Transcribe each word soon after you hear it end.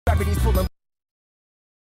Gravity's pulling.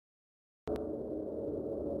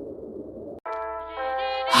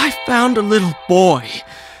 I found a little boy,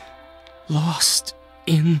 lost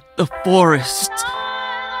in the forest.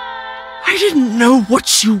 I didn't know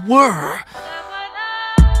what you were.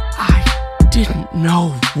 I didn't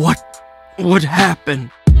know what would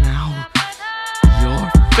happen. Now,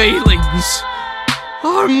 your failings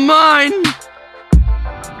are mine.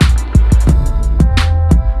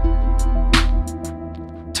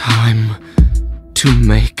 Time to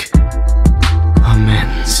make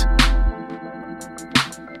amends.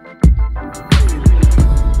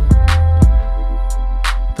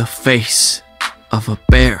 The face of a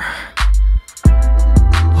bear.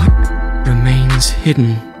 What remains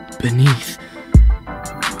hidden beneath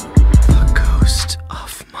the ghost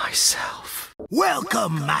of myself?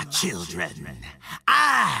 Welcome, my children.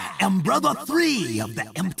 I am Brother 3 of the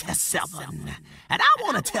MT7, and I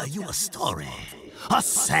want to tell you a story. A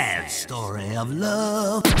sad story of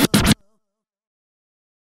love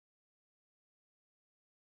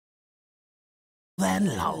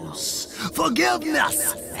and loss,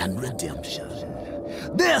 forgiveness and redemption.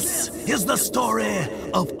 This is the story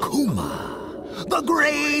of Kuma, the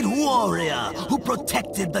great warrior who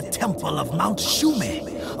protected the temple of Mount Shumi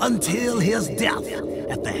until his death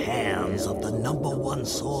at the hands of the #1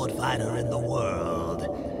 sword fighter in the world,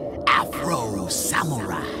 Afro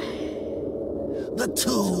Samurai. The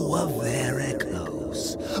two were very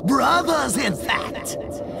close, brothers in fact,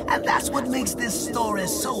 and that's what makes this story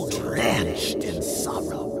so drenched in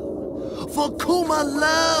sorrow. For Kuma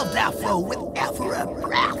loved Afro with every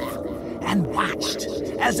breath, and watched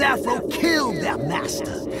as Afro killed their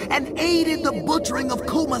master and aided the butchering of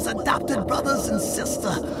Kuma's adopted brothers and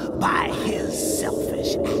sister by his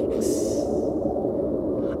selfish acts.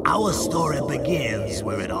 Our story begins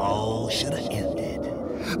where it all should have ended.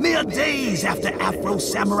 Mere days after Afro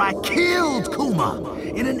Samurai killed Kuma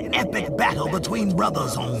in an epic battle between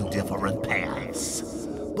brothers on different paths.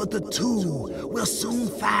 But the two will soon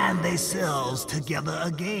find themselves together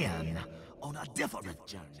again on a different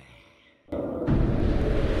journey.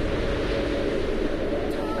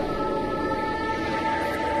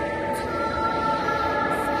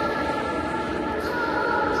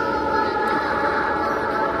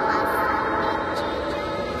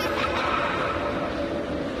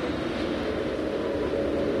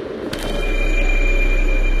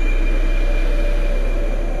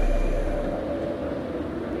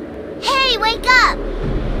 Wake up!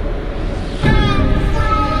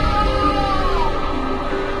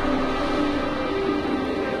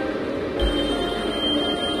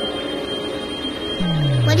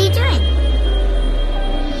 What are you doing?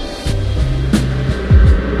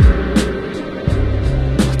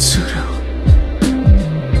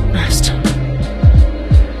 Master.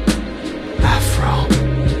 Afro.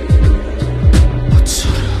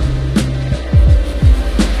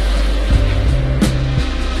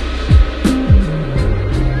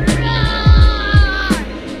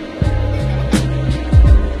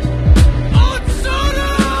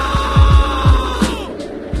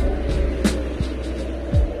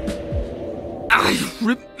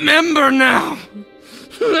 Remember now!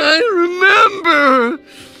 I remember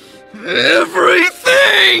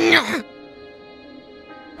everything!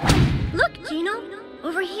 Look, Gino!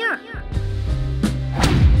 Over here!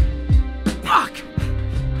 Fuck!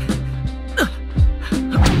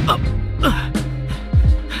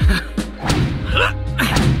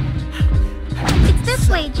 It's this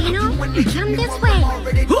way, Gino! Come this way!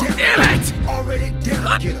 Damn it! Already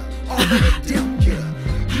down, get her. Already down, get her.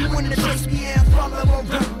 You wanna chase me and follow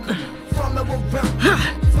around. Follow around.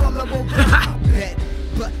 Follow around. I bet.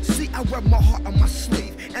 But see, I wear my heart on my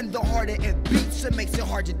sleeve. And the harder it beats, it makes it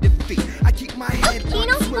hard to defeat. I keep my head on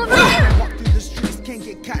Gino, the swivel. over here. Walk through the streets, can't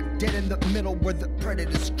get caught dead in the middle where the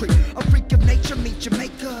predators creep. A freak of nature, meet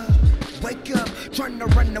Jamaica. Wake up, trying to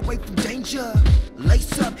run away from danger.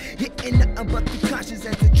 Lace up, hitting nothing but the conscience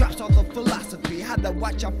as it drops all the philosophy. How to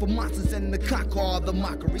watch out for monsters and to conquer all the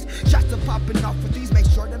mockeries. Shots are popping off with these, make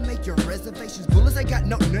sure to make your reservations. Bullets ain't got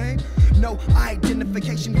no name, no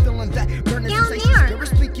identification. Feeling that burning Down sensation. there. Spirit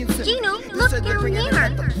speaking to Gino, me. look Said they're down bringing there.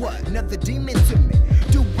 Another, what? Another demon to me.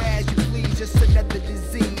 Do as you please, just another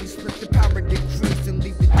disease. Let the power decrease and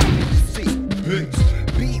leave the demon to see. Peace.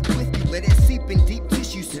 Be it with you, let it seep in deep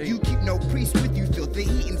tissue. So you keep no priest with you, feel the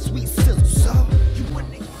heat and sweet silk. So you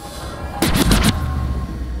wanna.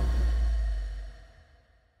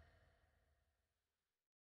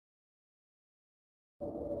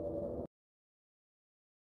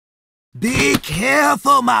 Be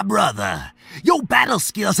careful, my brother. Your battle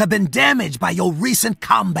skills have been damaged by your recent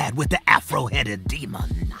combat with the afro-headed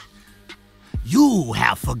demon. You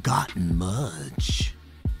have forgotten much.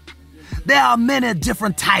 There are many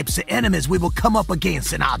different types of enemies we will come up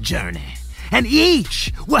against in our journey, and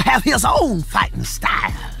each will have his own fighting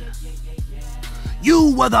style.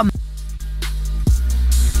 You were the...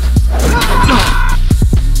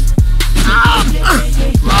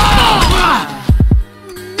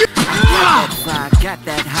 Got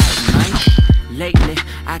that hot, man. Lately,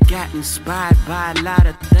 I got inspired by a lot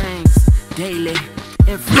of things. Daily,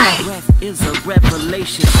 every breath is a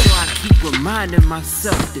revelation, so I keep reminding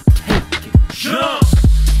myself to take it. Jump!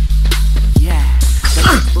 Yeah,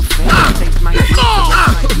 the people fans take my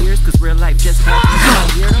years, cause real life just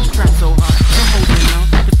happens here. Don't try so hard, you're holding on.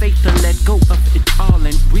 The faith to let go of it all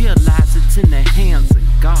and realize it's in the hands of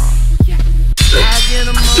God. Yeah, I get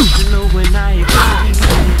emotional when I hear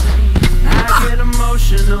it. I get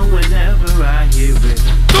emotional whenever I hear it.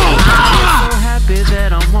 I'm so happy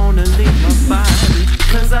that I wanna leave my body,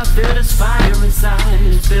 cause I feel this fire inside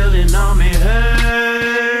and it's building on me.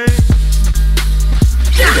 Hey,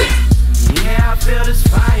 yeah, I feel this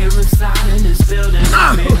fire inside and it's building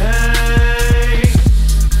on me. Hey,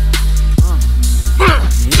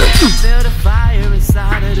 yeah, I feel the fire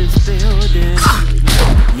inside of this building.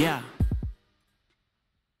 Yeah.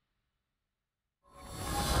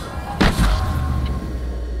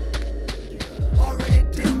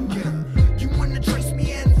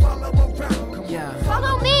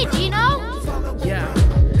 Follow me, Gino! Yeah,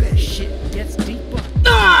 shit gets deeper.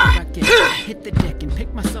 I can hit the deck and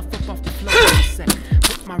pick myself up off the floor in a sec.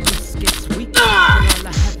 But my wrist gets weaker, and all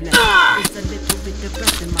I have left is a little bit of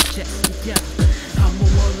breath in my chest. Yeah, I'm a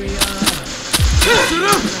warrior.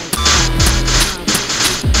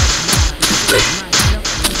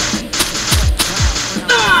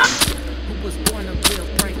 Who was born a real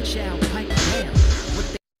bright child, pipe down.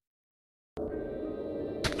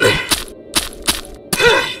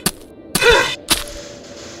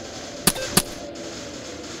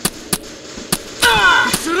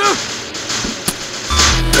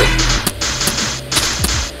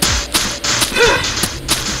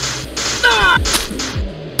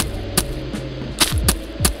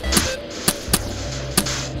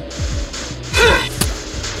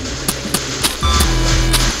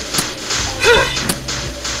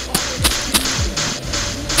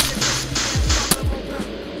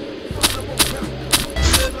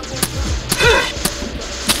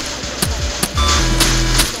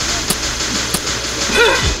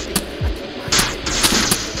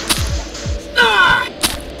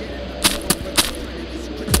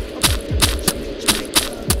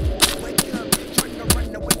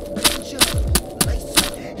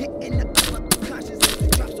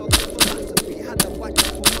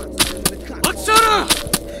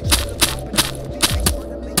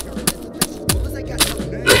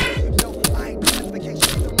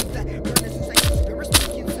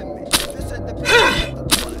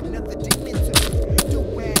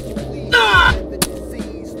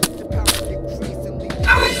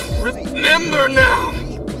 Remember now!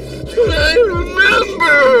 I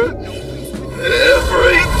remember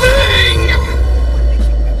everything!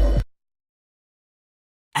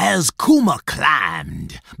 As Kuma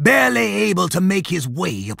climbed, barely able to make his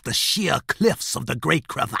way up the sheer cliffs of the Great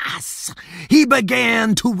Crevasse, he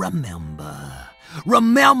began to remember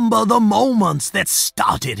the moments that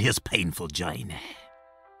started his painful journey.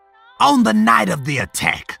 On the night of the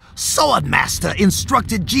attack, Swordmaster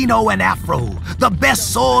instructed Gino and Afro, the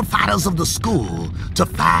best sword fighters of the school, to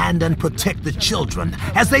find and protect the children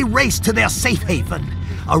as they raced to their safe haven,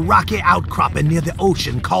 a rocky outcropping near the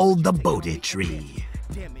ocean called the Bodhi Tree.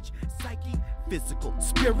 Damage, psyche, physical,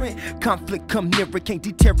 spirit. Conflict come near it, can't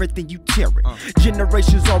deter it, then you tear it.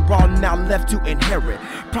 Generations are all now left to inherit.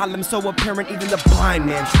 Problems so apparent, even the blind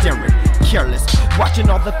man staring. Careless, watching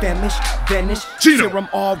all the famished vanish. Gino, serum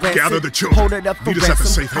all rancid, gather the children. hold it up for Meet us at the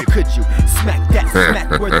ransom. safe How haven. could you smack that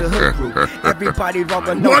smack where the hood grew? Everybody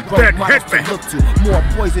rather know What broke that models to headband? look to. More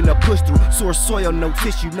poison to push through. Sore soil, no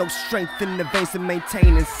tissue, no strength in the veins to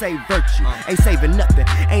maintain and save virtue. Ain't saving nothing,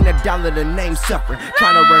 ain't a dollar to name suffering.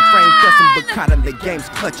 Trying to refrain fussing, but caught in the game's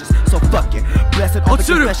clutches. So fuck it. Blessed all the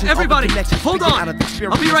Otsuru, confessions, everybody, all the connections. hold Speaking on. out of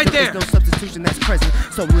experience, I'll be right there's there. no substitution that's present.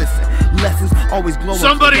 So listen, lessons always glow.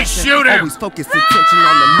 Somebody shoot him. Always focus attention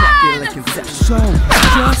on the immaculate conception. So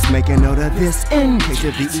just make a note of this in case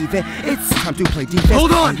of the event. It's time to play defense.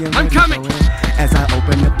 Hold on, Are you I'm ready coming. for it? As I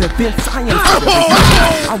open up the vents, I am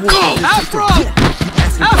I will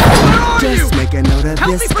Afro! listen. Where are you? Just make a note of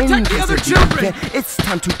Help this. me protect the other children. It's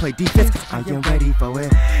time to play defense. I am ready for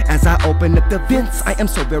it. As I open up the vents, I am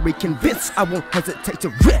so very convinced. I won't hesitate to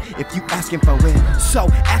rip if you asking for it. So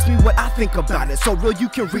ask me what I think about it. So real, you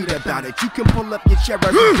can read about it. You can pull up your chair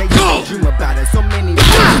every day and dream about it. So many things.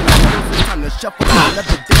 It's time to shuffle another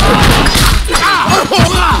day.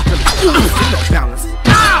 Balance.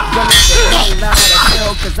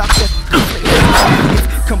 Cause I'm just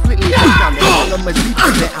completely unbounded. All of my deep in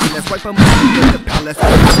the outlets. Wipe them out in the palace.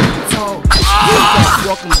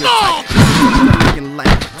 Welcome your sight. Looking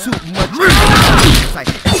like too much insight.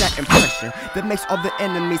 It's that impression that makes all the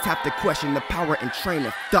enemies have to question the power and train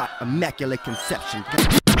of thought. Immaculate conception.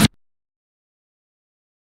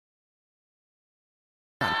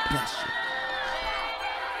 God bless you.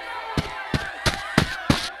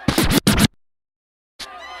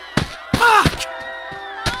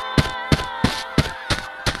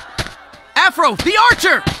 Afro, the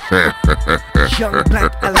archer! Young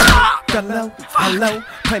black hello,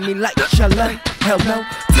 play me like cello, hell no.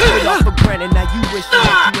 Take it off for granted, now you wish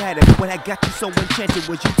that you had it. What I got you so enchanted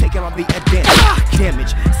was you taking all the advantage.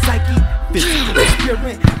 Damage, psyche, physical,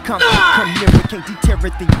 spirit. Come here, we can't deter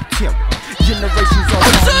it, then you tear it. Generations are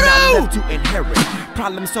all not left to inherit.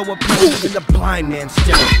 Problem so apparent in the blind man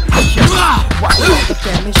staring. Watch all the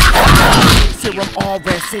damage, serum all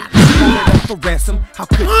rancid. Hold it up for ransom, how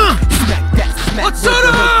could you smack that smack?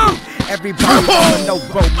 Everybody wanna know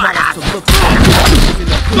bro, models to look for.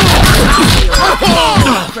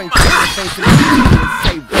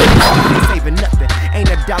 Saving nothing, ain't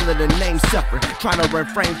a dollar the name suffer. Trying to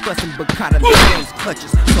refrain fussing, but caught in the game's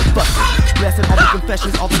clutches. So fuck it, blessing all the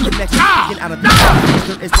confessions, all the connections. Speaking out of the darkness,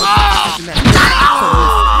 there is no confession that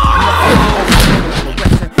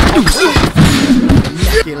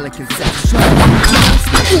immaculate conception.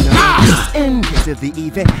 In case of the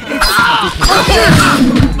event, it's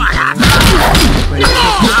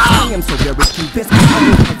I am so very convinced. I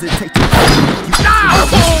won't hesitate to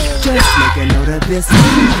just make a note of this.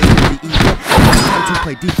 It's time to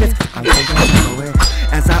play defense. I'm going to know it.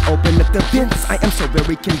 As I open up the vents, I am so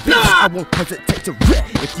very convinced. I won't hesitate to rip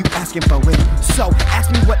if you asking for it. So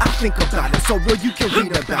ask me what I think about it. So real, you can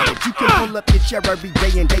read about it. You can pull up your chair every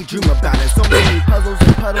day and daydream about it. So many puzzles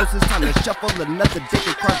and puddles. It's time to shuffle another deck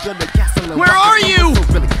and cross build a castle. Where are you? So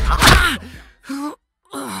really,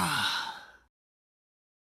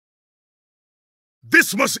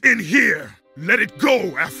 This must end here. Let it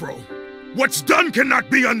go, Afro. What's done cannot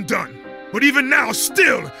be undone. But even now,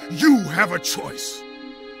 still, you have a choice.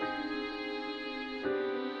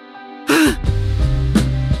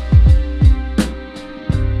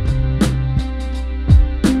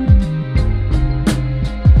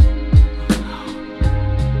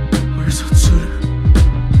 Where's Otsuru?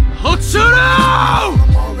 Otsuru!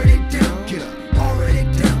 I'm already down, get up. Already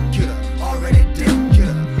down, get up. Already down, get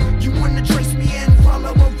up. You wanna trace me and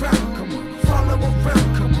follow around? Come on, follow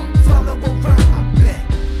around. Come on, follow around. I bet.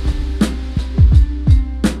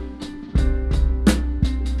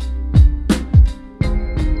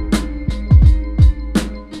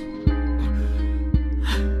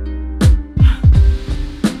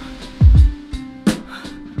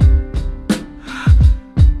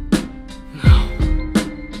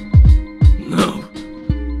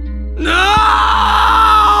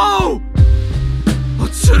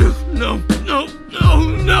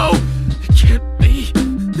 No! It can't be.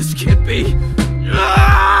 This can't be.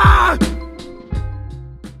 Ah!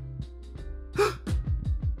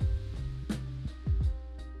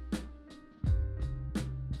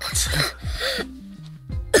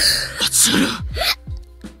 Otsuru!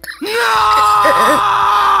 No!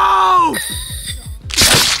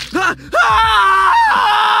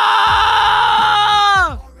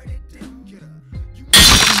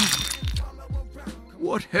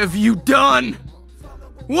 What have you done?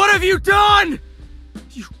 What have you done?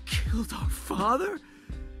 You killed our father?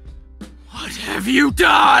 What have you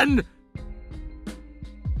done?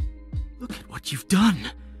 Look at what you've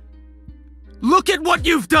done. Look at what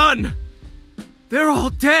you've done! They're all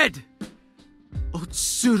dead!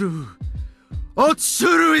 Otsuru.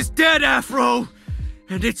 Otsuru is dead, Afro!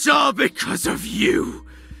 And it's all because of you!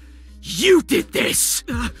 You did this!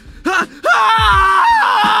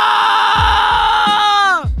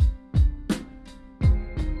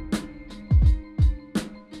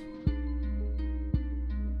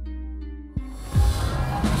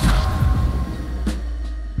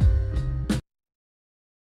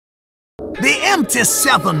 The empty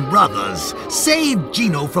Seven Brothers saved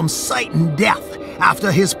Gino from certain death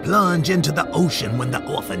after his plunge into the ocean when the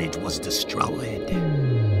orphanage was destroyed.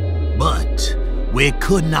 But we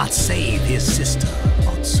could not save his sister,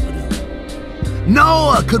 Otsuru.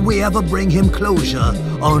 nor could we ever bring him closure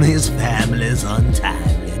on his family's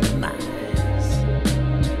untimely demise.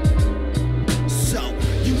 So,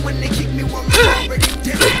 you wanna kick me when we're already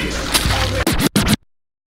dead?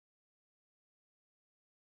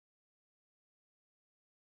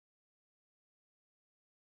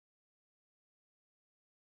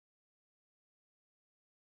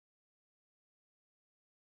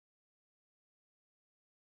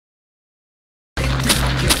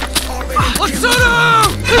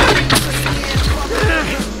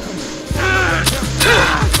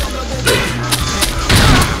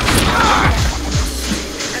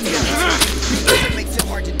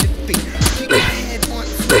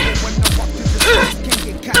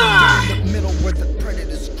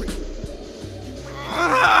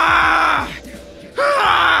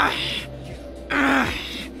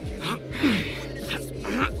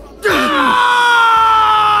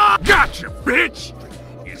 Gotcha, bitch!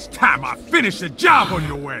 It's time I finish the job on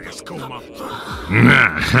your ass, Kuma.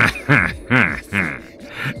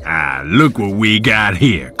 Look what we got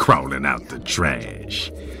here crawling out the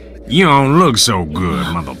trash. You don't look so good,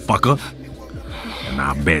 motherfucker. And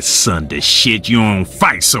I bet Sunday shit you don't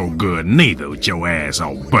fight so good neither with your ass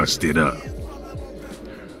all busted up.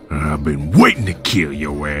 I've been waiting to kill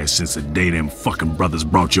your ass since the day them fucking brothers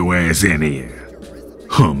brought your ass in here.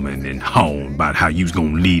 Humming and hawing about how you's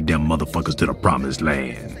gonna lead them motherfuckers to the promised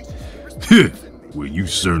land. Well, you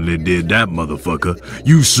certainly did that, motherfucker.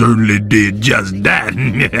 You certainly did just that.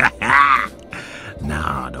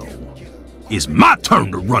 Nah, though. It's my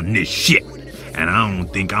turn to run this shit. And I don't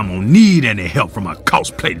think I'm gonna need any help from a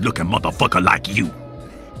cosplay-looking motherfucker like you.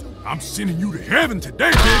 I'm sending you to heaven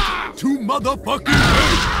today, bitch. Too motherfucking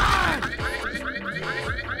late.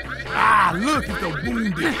 Look at the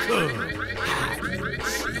wounded cub.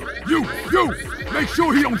 You! Make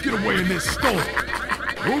sure he don't get away in this storm.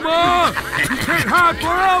 Kuma! You can't hide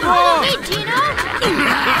forever! Follow me, Gino!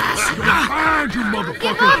 Gonna find you, motherfucker!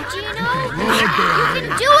 Give up, Gino! You can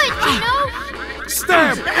do it, Gino!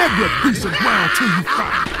 Stab every piece of ground till you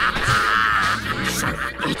find it.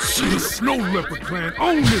 The snow leopard clan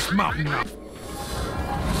own this mountain now.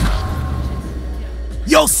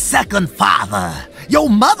 Your second father, your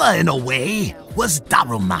mother in a way, was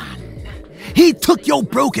Daruman. He took your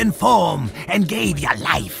broken form and gave you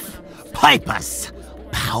life, purpose,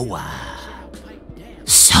 power.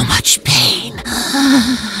 So much pain.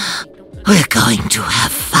 We're going to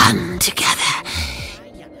have fun together.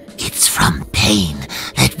 It's from pain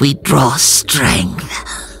that we draw strength.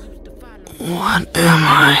 What am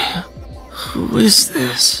I? Who is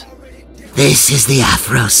this? This is the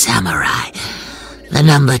Afro Samurai. The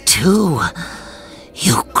number 2.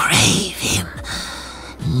 You crave him.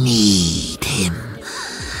 Need him.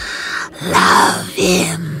 Love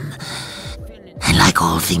him. And like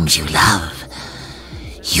all things you love,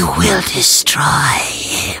 you will destroy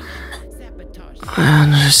him. I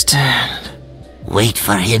understand. Wait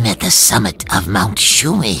for him at the summit of Mount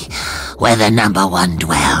Shumi, where the number 1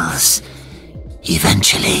 dwells.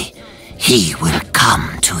 Eventually, he will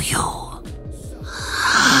come to you.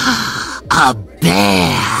 A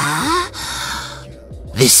bear?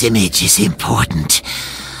 This image is important.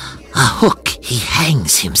 A hook he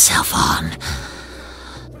hangs himself on.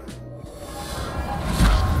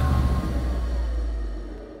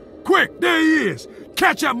 Quick, there he is!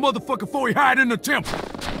 Catch that motherfucker before he hide in the temple!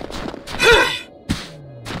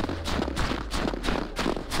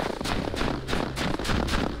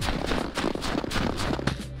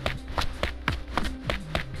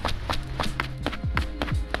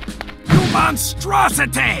 You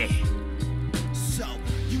monstrosity! So,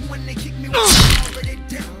 you wanna kick me when I'm already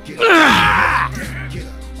down? Get up.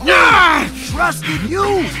 Trusted you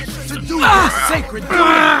to do this sacred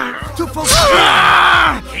duty, to fulfill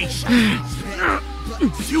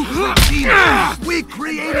future demons. We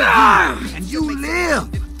created you, and you live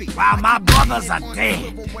while my brothers are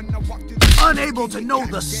dead. Unable to know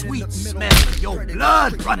the sweet smell of your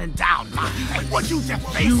blood running down my face. Would you just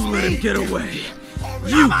face You me? let him get away.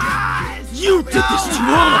 You did this to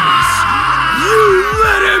all of us. You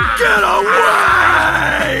let him get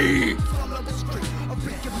away!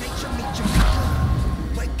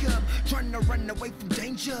 Wake up, trying to run away from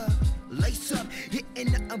danger. Lace up,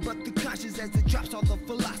 hitting nothing but the conscience as it drops all the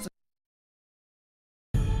philosophy.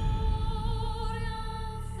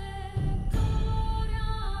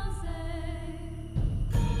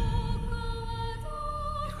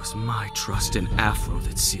 It was my trust in Afro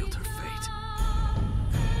that sealed her fate.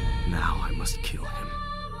 Now I must kill him.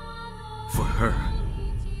 For her.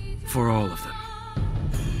 For all of them.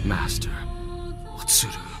 Master.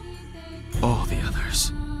 Otsuru. All the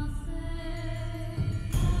others.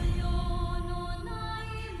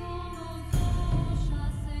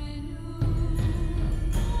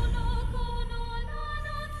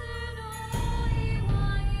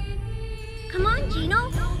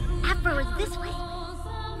 this way.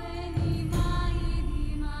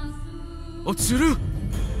 Otsuru!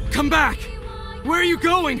 Come back! Where are you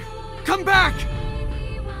going? Come back!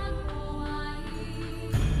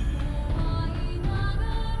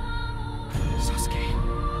 Sasuke,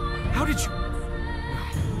 how did you...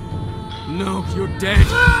 No, you're dead.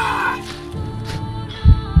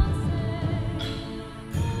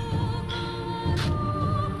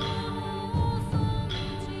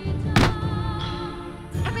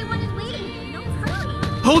 Everyone is waiting. No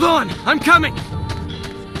hurry. Hold on! I'm coming!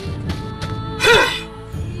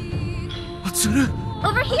 Otsuru!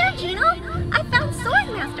 Over here, Gino. I found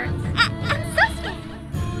Swordmaster and Sasuke.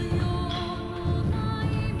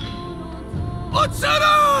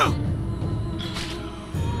 Otsuru!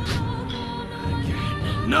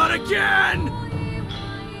 Not again!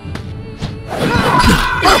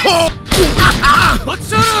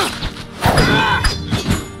 Otsuru!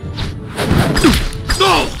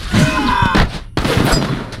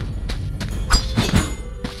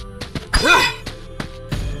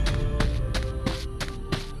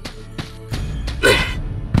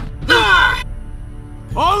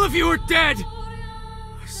 All of you are dead!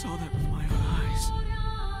 I saw that with my own eyes.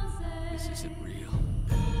 This isn't real.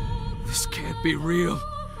 This can't be real.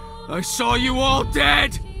 I saw you all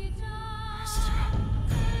dead!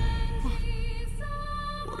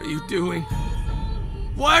 What are you doing?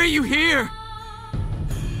 Why are you here?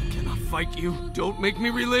 I cannot fight you. Don't make me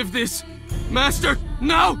relive this. Master,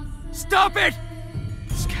 no! Stop it!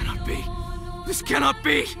 This cannot be. This cannot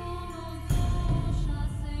be!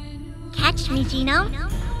 Catch me, Gino.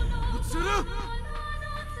 Otsuru!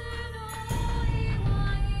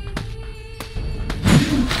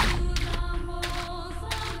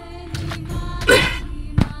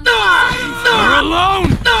 Leave her alone!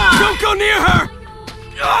 Don't go near her!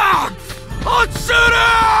 Otsuru!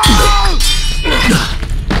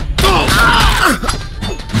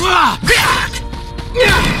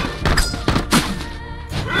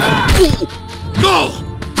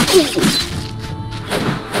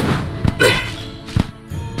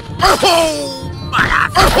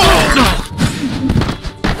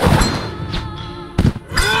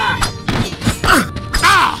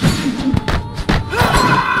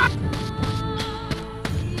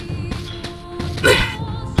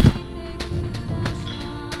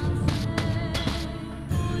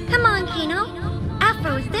 Come on, Gino.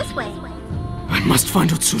 Afro is this way. I must find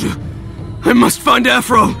Otsuru. I must find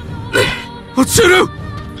Afro. Otsuru!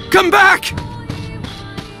 Come back!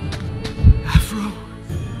 Afro.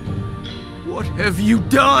 What have you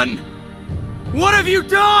done? What have you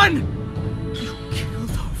done? You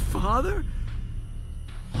killed our father?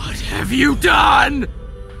 What have you done?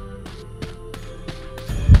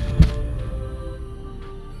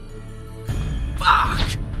 Fuck!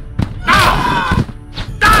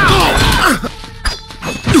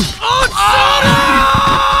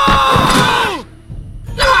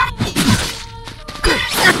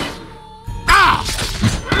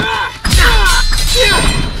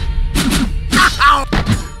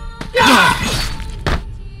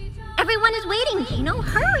 Everyone is waiting, Gino.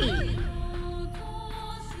 Hurry!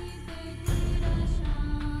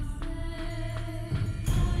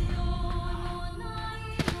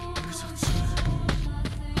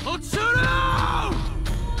 Otsuru!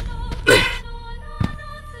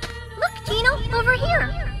 Look, Gino, over here.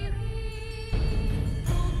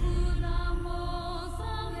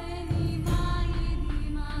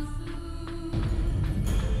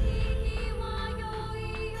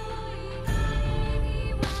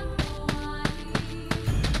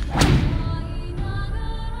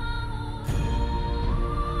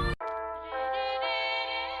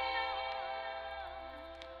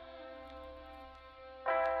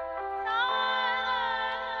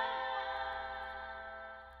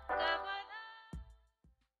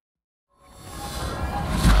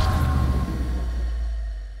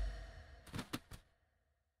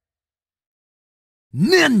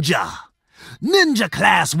 Ninja!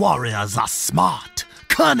 Ninja-class warriors are smart,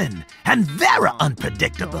 cunning, and very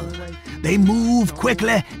unpredictable. They move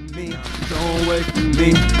quickly. Don't wait for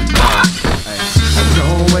me.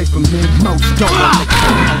 Don't wait for me. Most don't wait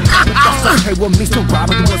for me. That's okay with me. Still ride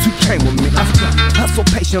with the ones who came with me. Hustle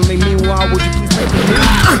patiently. Meanwhile, would you please wait for me?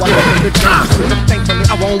 While you're the change, thankfully,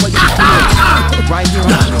 I won't wait for you. Right here,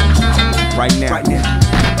 right now. Right now.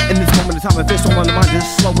 In this moment of time, if there's someone in mind,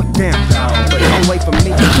 just slow it down. But don't wait for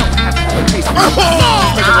me. You don't have to have a pace.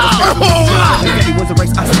 Take a little space. Wins a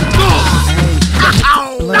race. I see.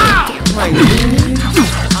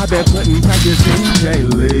 I've been putting practice in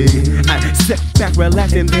daily. I sit back,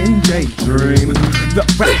 relax, and then daydream. The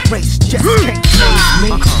rap race just can't change me.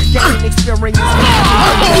 Gain experience,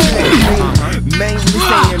 mainly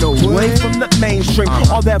staying away from the mainstream.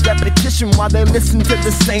 All that repetition while they listen to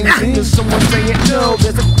the same thing. And someone saying, no,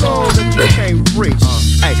 there's a goal that you can't reach.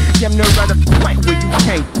 Hey, damn near at a point where you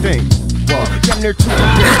can't think. Well, damn near to a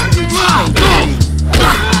point where you can't think.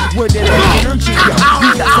 Where did that energy go?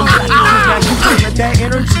 You got some black now you can't let that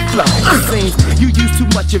energy flow. It seems you use too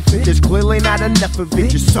much of it. There's clearly not enough of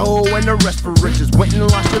it. Your soul and the rest for it. Just went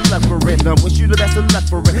and lost your love for it. I wish you the best of luck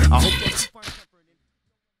for it. I hope that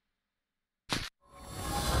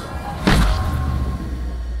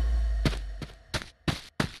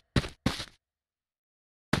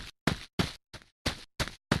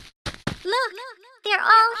Look, they're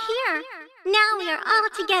all here. Now we are all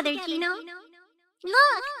together, Gino.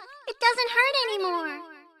 Look, it doesn't hurt anymore.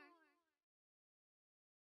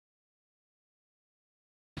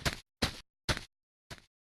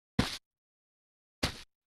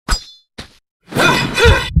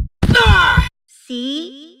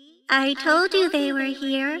 See? I told you they were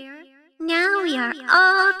here. Now we are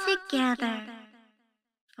all together.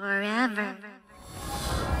 Forever.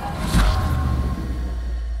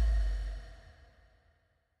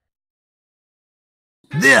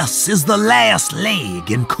 This is the last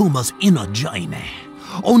leg in Kuma's inner journey.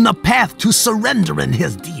 On the path to surrendering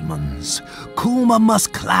his demons, Kuma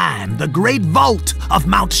must climb the great vault of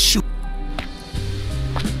Mount Shu.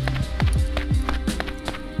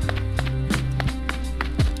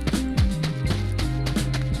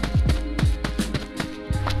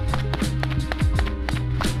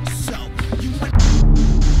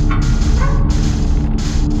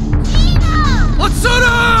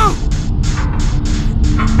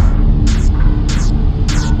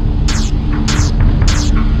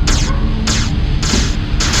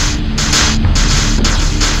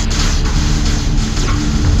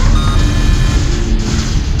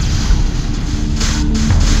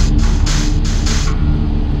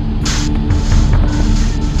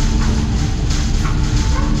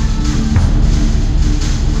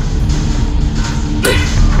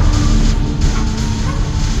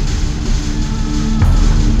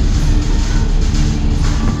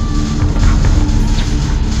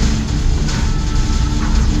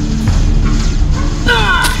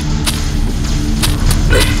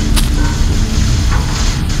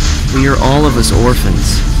 We are all of us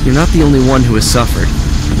orphans. You're not the only one who has suffered.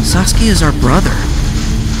 Sasuke is our brother.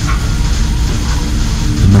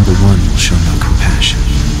 The number one will show no compassion.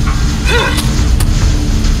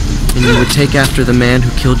 And you would take after the man who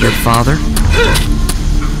killed your father?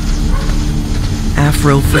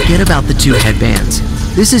 Afro, forget about the two headbands.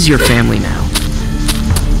 This is your family now.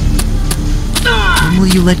 When will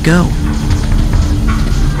you let go?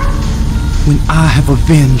 When I have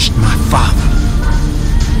avenged my father.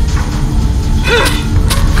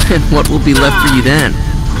 And what will be left for you then?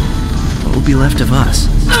 What will be left of us?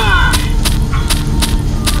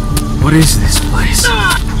 What is this place?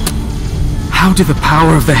 How do the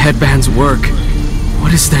power of the headbands work?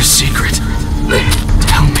 What is their secret?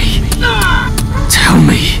 Tell me. Tell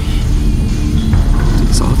me.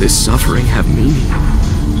 Does all this suffering have meaning?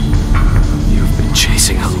 You've been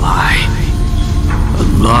chasing a lie. A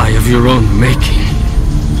lie of your own making.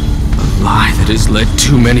 A lie that has led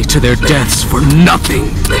too many to their deaths for nothing.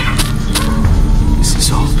 This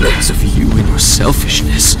is all because of you and your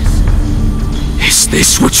selfishness. Is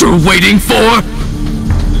this what you're waiting for?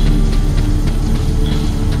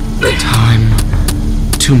 Time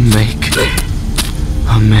to make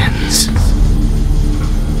amends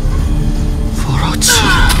for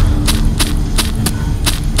Otsuru.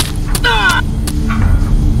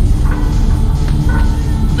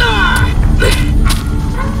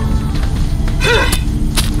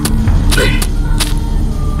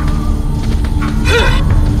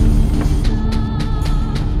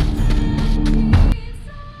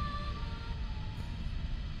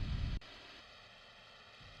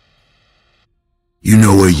 You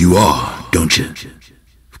know where you are, don't you?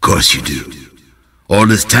 Of course you do. All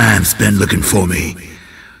this time spent looking for me,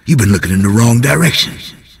 you've been looking in the wrong direction.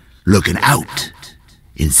 Looking out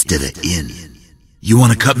instead of in. You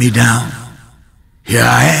want to cut me down? Here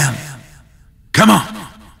I am. Come on.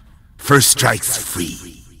 First strike's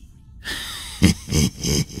free.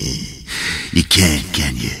 You can't,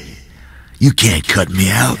 can you? You can't cut me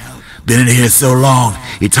out. Been in here so long,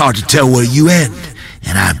 it's hard to tell where you end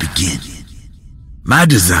and I begin. My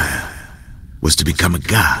desire was to become a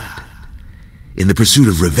god. In the pursuit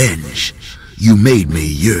of revenge, you made me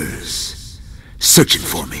yours. Searching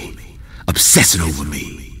for me, obsessing over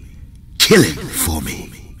me, killing for me.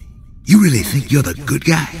 You really think you're the good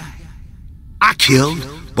guy? I killed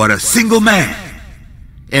but a single man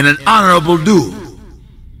in an honorable duel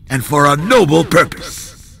and for a noble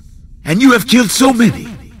purpose. And you have killed so many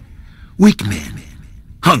weak men,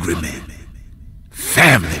 hungry men,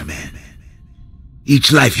 family men.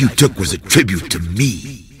 Each life you took was a tribute to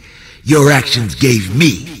me. Your actions gave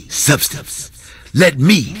me substance. Let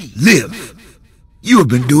me live. You have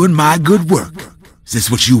been doing my good work. Is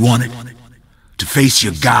this what you wanted? To face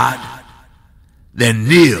your God? Then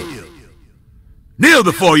kneel. Kneel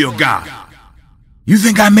before your God. You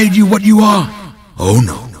think I made you what you are? Oh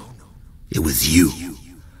no. It was you.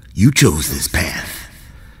 You chose this path.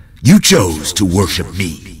 You chose to worship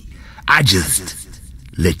me. I just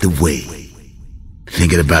lit the way.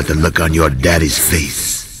 Thinking about the look on your daddy's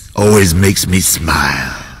face always makes me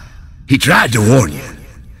smile. He tried to warn you.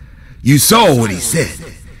 You saw what he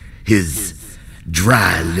said. His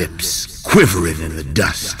dry lips quivering in the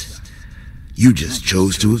dust. You just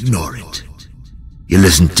chose to ignore it. You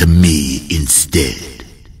listened to me instead.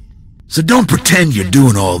 So don't pretend you're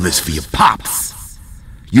doing all this for your pops.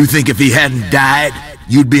 You think if he hadn't died,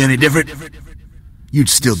 you'd be any different? You'd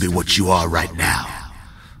still be what you are right now.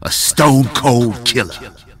 A stone-cold killer.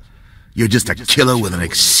 You're just a killer with an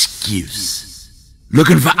excuse.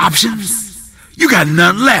 Looking for options? You got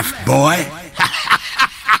none left, boy.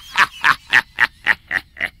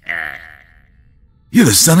 You're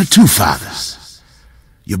the son of two fathers.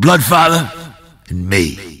 Your blood father and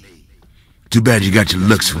me. Too bad you got your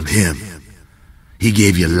looks from him. He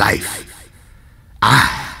gave you life.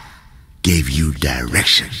 I gave you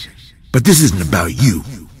direction. But this isn't about you.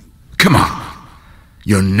 Come on.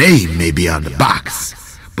 Your name may be on the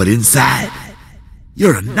box, but inside,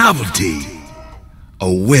 you're a novelty.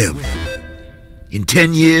 A whim. In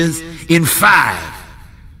 10 years, in 5,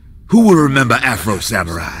 who will remember Afro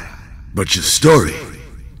Samurai? But your story,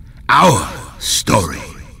 our story,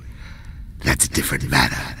 that's a different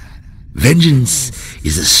matter. Vengeance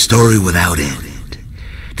is a story without end.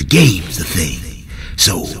 The game's the thing,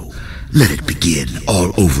 so let it begin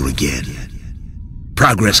all over again.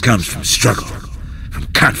 Progress comes from struggle, from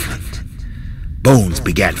conflict. Bones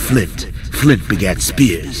begat flint, flint begat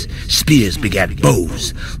spears, spears begat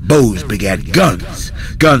bows, bows begat guns,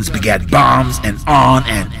 guns begat bombs, and on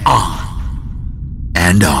and on.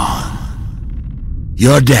 And on.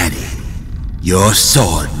 Your daddy, your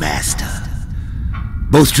sword master.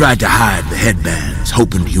 Both tried to hide the headbands,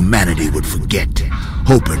 hoping humanity would forget,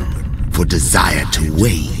 hoping for desire to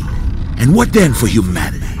wane. And what then for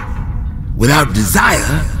humanity? Without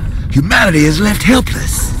desire, humanity is left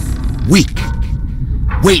helpless, weak,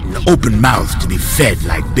 waiting open-mouthed to be fed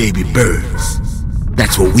like baby birds.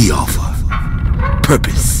 That's what we offer.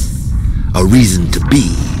 Purpose, a reason to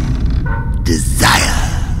be, desire.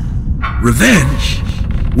 Revenge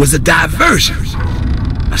was a diversion,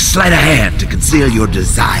 a sleight of hand to conceal your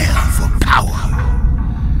desire for power.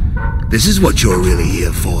 This is what you're really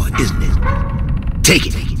here for, isn't it? Take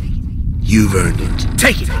it. You've earned it.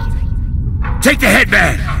 Take it. Take the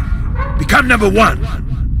headband. Become number one.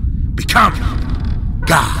 Become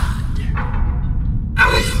God.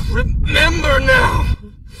 I remember now.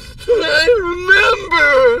 I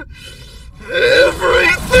remember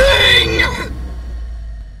everything.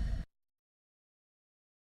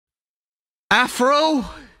 Afro,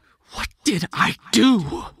 what did I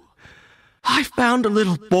do? I found a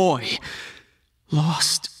little boy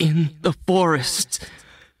lost in the forest.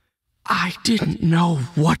 I didn't know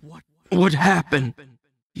what would happen.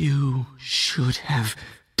 You should have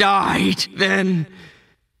died then,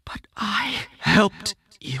 but I helped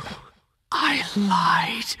you. I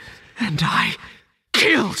lied and I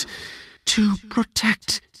killed to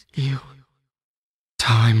protect you.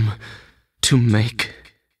 Time to make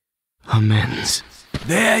amends.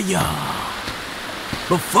 There you are.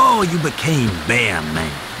 Before you became Bear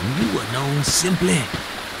Man, you were known simply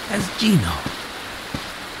as Gino.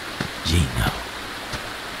 Gino.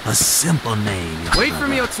 A simple name. Wait for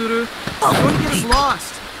me, Otsuru. Oh, Don't get us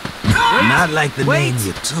lost. Not like the Wait. name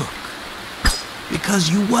you took. Because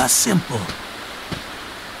you were simple.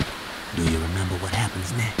 Do you remember what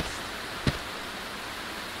happens next?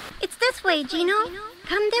 It's this way, Gino.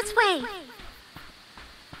 Come this way.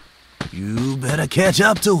 You better catch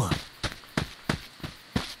up to her.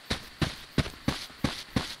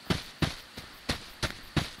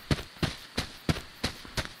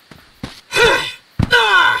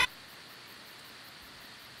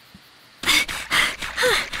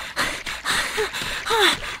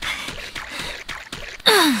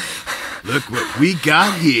 Look what we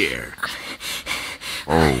got here.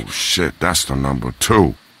 Oh shit, that's the number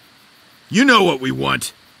 2. You know what we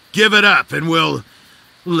want. Give it up and we'll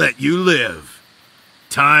let you live.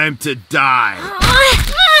 Time to die.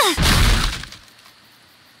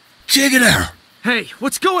 Check it out. Hey,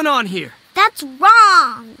 what's going on here? That's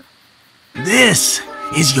wrong. This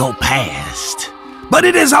is your past, but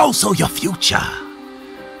it is also your future.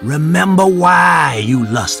 Remember why you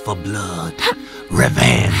lust for blood.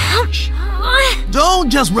 Revenge. Don't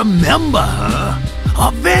just remember her.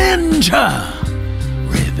 Avenge her.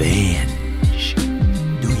 Revenge.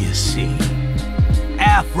 Do you see?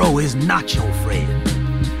 Afro is not your friend.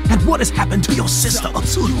 And what has happened to your sister,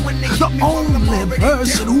 Otsuru? The only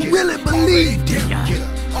person who really believed in you.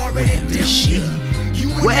 Where is she?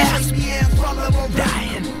 Where?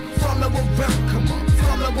 Dying.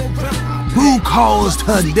 Who caused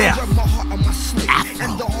her death?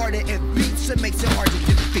 Afro.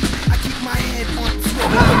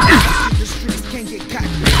 The streets can't get caught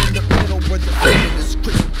in the middle where the end is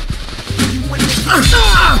street. You when they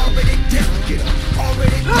already down, get up,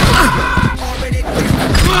 already down, already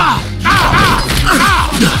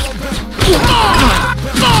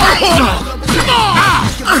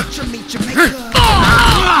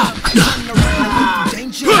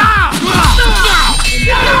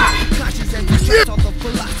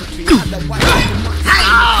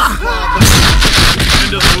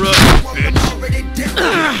End of the road, bitch.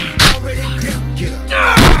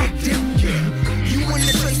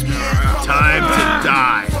 Time to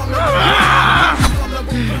die.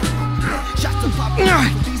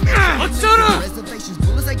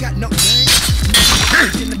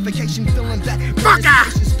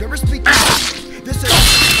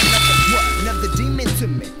 Another demon to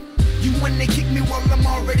me. You when they kick me while I'm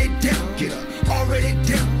already down. Get up, already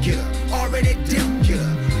down. Get up, already down. Get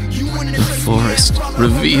up. The forest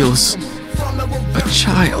reveals a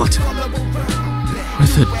child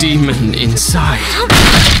with a demon inside.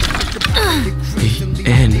 The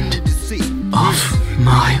end of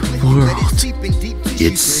my world.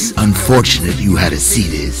 It's unfortunate you had to see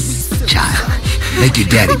this, child. Make your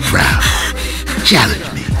daddy proud.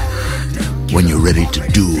 Challenge me when you're ready to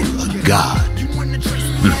duel a god.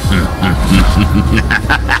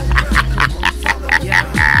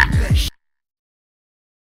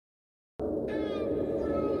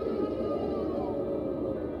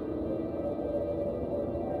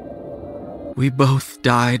 We both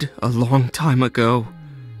died a long time ago,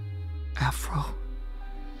 Afro.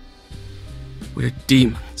 We're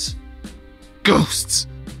demons. Ghosts.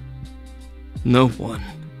 No one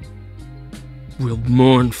will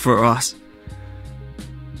mourn for us.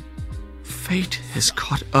 Fate has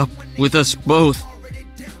caught up with us both.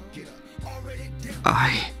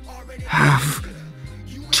 I have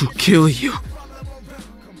to kill you.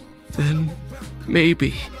 Then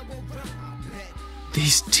maybe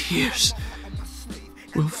these tears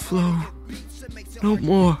will flow no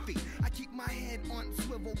more.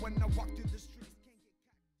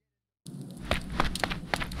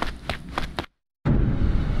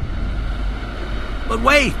 But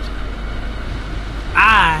wait!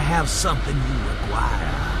 I have something you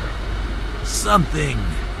require. Something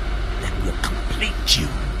that will complete you.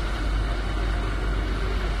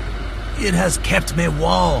 It has kept me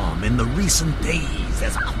warm in the recent days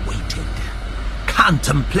as I waited,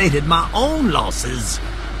 contemplated my own losses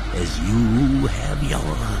as you have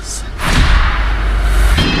yours.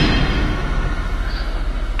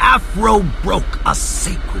 Afro broke a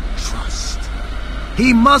sacred trust.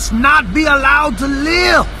 He must not be allowed to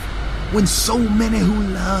live when so many who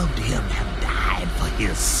loved him have died for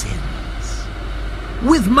his sins.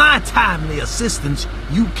 With my timely assistance,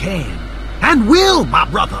 you can and will, my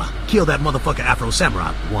brother, kill that motherfucker Afro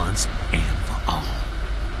Samurai once and for all.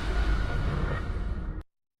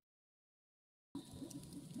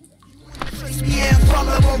 Yeah,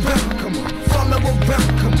 follow around, come on, follow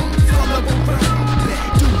around, come on, follow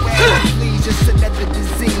around. Do as please, just another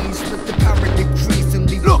disease. Let the power decrease and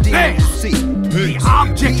leave Look the there! demons see. The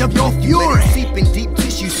object of your fury! Let it seep in deep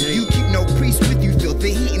tissue, so you keep no priest with you. Feel the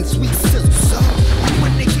heat and sweet sizzle. So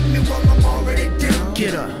when they kick me while I'm already down,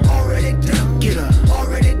 get up, already down, get up,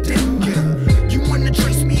 already down, get up. You wanna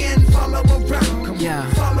trace me and follow around, come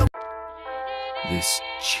on, follow. This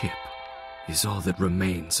chip is all that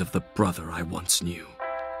remains of the brother I once knew.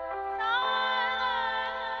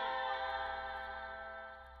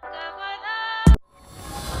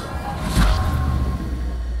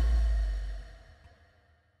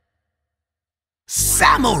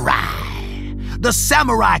 Samurai! The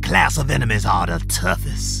samurai class of enemies are the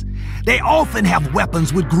toughest. They often have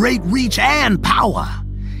weapons with great reach and power.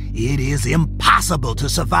 It is impossible to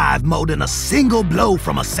survive more than a single blow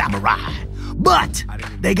from a samurai. But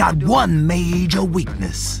they got one major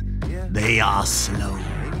weakness. they are slow.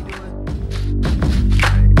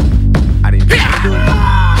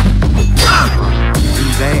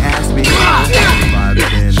 They asked me if I've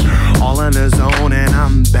been all in the zone, and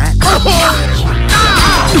I'm back and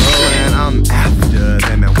I'm after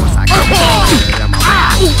them, and once I get after them,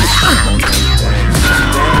 I'm they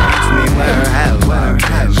asked me where have I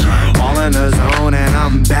been, all in the zone, and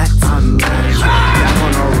I'm back to them, back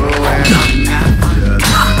on the road, and I'm after them.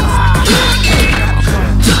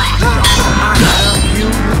 I have you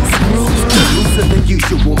looser than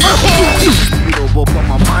usual. But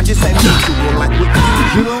my mind just ain't usual. Like what you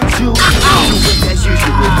do as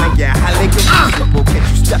usual. Make it highly confusable. Get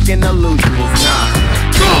you stuck in illusions.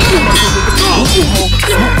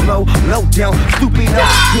 Low, low down, stupid up,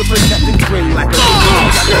 dribbling nothing green like a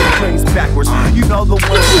got their drinks backwards. You know the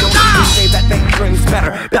ones who don't even say that they drinks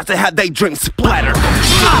better. About to have they drinks splatter.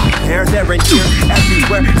 Here, there, and here,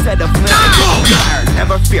 everywhere. Set of fire,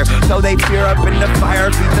 never fear. So they fear up in the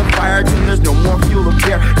fire, feed the fire till there's no more fuel to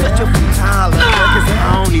bear. Let your feet holler, cause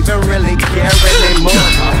I don't even really care anymore.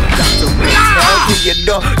 Dr. Ray, tell to your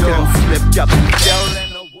door, don't slip up, don't.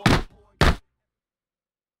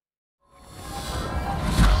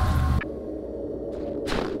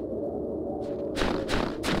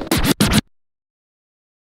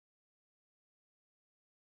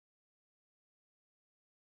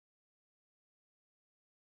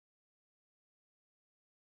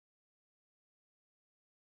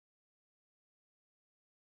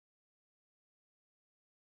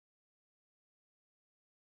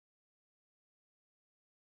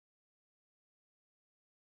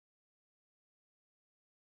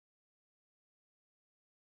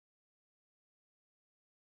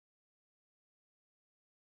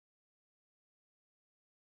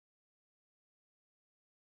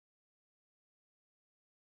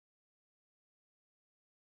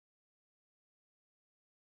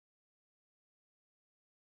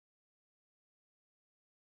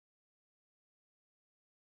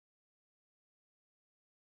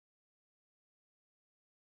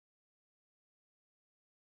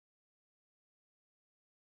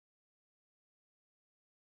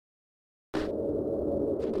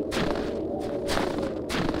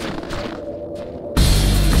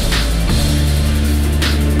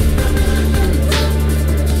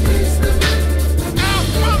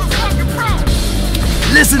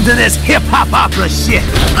 Listen to this hip-hop opera shit.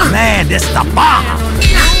 Man, this the bomb.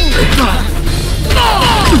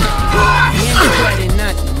 Anybody,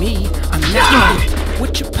 not me. I'm not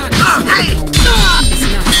with your pockets. It's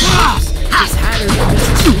not close. It's hotter than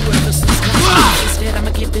this. Whoever subscribes. Instead,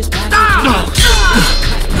 I'ma get this battle.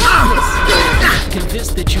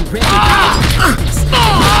 Convinced that you ready to this.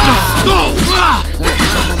 Like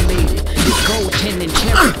mama made it. This goaltending,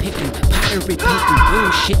 cherry picking, pottery picking,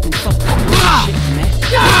 bullshit and fucking bullshit, man.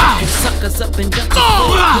 And suckers up and duck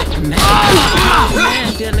quick, man.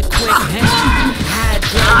 Man, done a quick hand.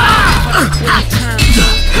 Hydro,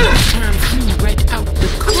 time flew right out the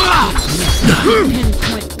cool.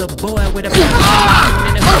 Pinpoint the boy with a ball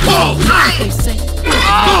and a they say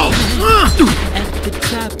at the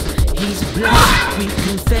top. He's black, we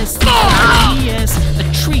confess he has a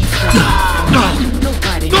tree from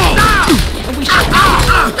nobody and we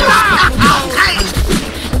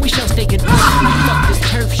shall stay in fuck this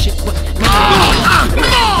turf shit, but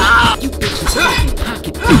you bitches fucking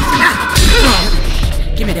pocket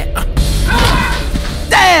give me that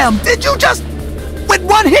Damn, did you just with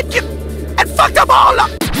one hit you and fuck them all up?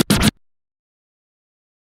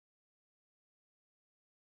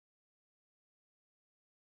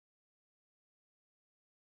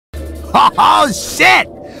 Oh shit!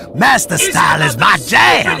 Master style is my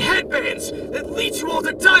jam! Headbands that lead you all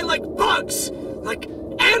to die like bugs! Like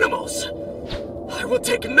animals! I will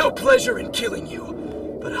take no pleasure in killing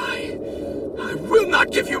you, but I will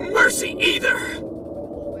not give you mercy either!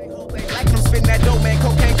 Like I'm spitting that dope, man,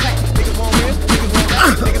 cocaine crack. Niggas want real, niggas want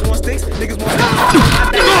that, niggas want sticks, niggas want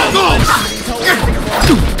niggas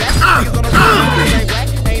on the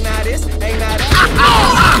road, ain't not this, ain't not that.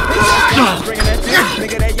 Bringing that shit,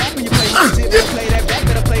 nigga, that yak when you play that shit, better play that back,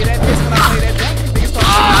 better play that this when I play that back. Niggas talk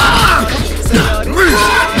say all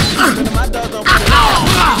this, my dog don't play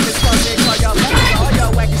that. This fuck nigga call y'all back, all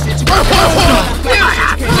y'all wacky shit, you can't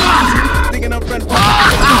thinking I'm friend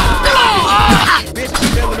bitch, you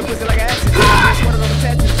feeling the pussy like an accident. Bitch, one of them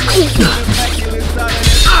tattoos.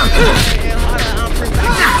 I'm Prince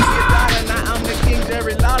now I'm the King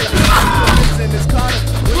Jerry Lawler. In this Carter.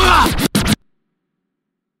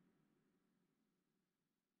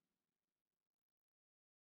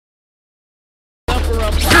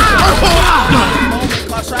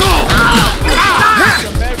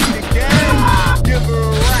 American game, give her a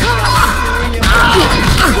rack.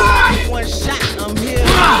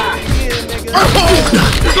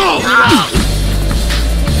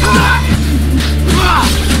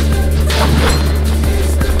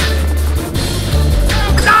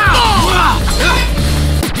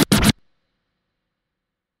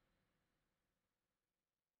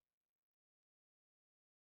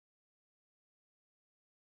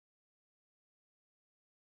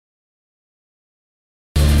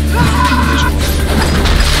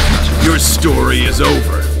 story is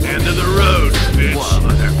over. End of the road, bitch.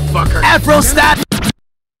 Motherfucker. Afro Samurai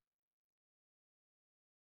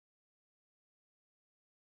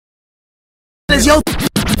is your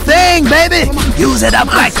thing, baby. Use it up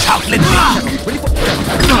like chocolate.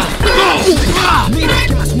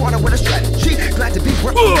 Smarter with a strategy, glad to be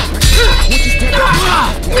working. Once you stand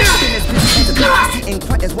up, ain't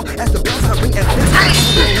quite as well as the bells I ring and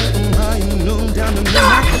down the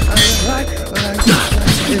midnight.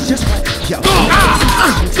 It's just right, yo.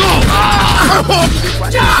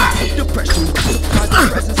 Depression,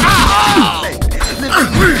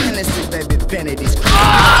 living baby, vanity's say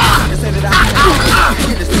that I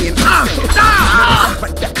can't get me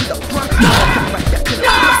right back to the front, right back to the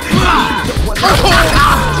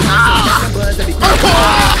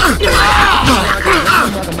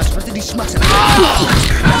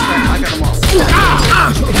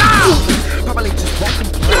probably just walking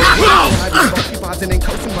and then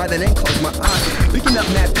coasting by then close my eyes. Picking up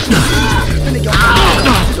mad finna go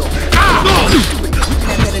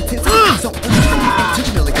that intensity so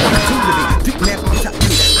intentionally continue to be deep man on top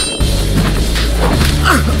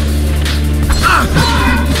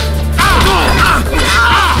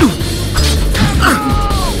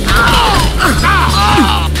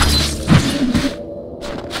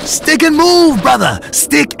Stick and move, brother.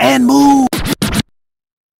 Stick and move.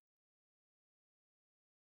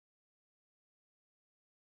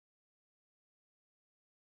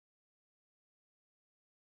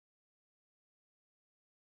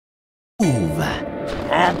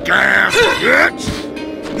 Punk ass bitch!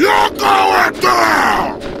 You're going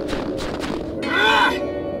down!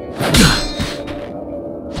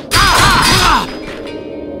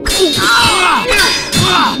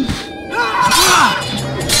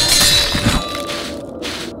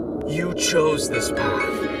 You chose this path.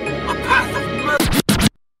 A path of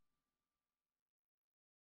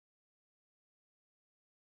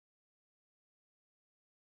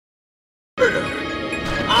murder.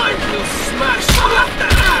 I will smash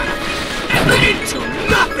that and into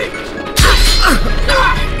nothing!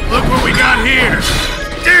 Look what we got here!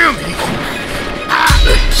 Damn you!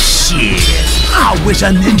 Shit. I wish a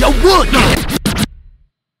ninja would get it.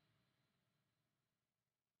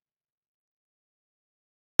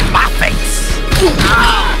 My face.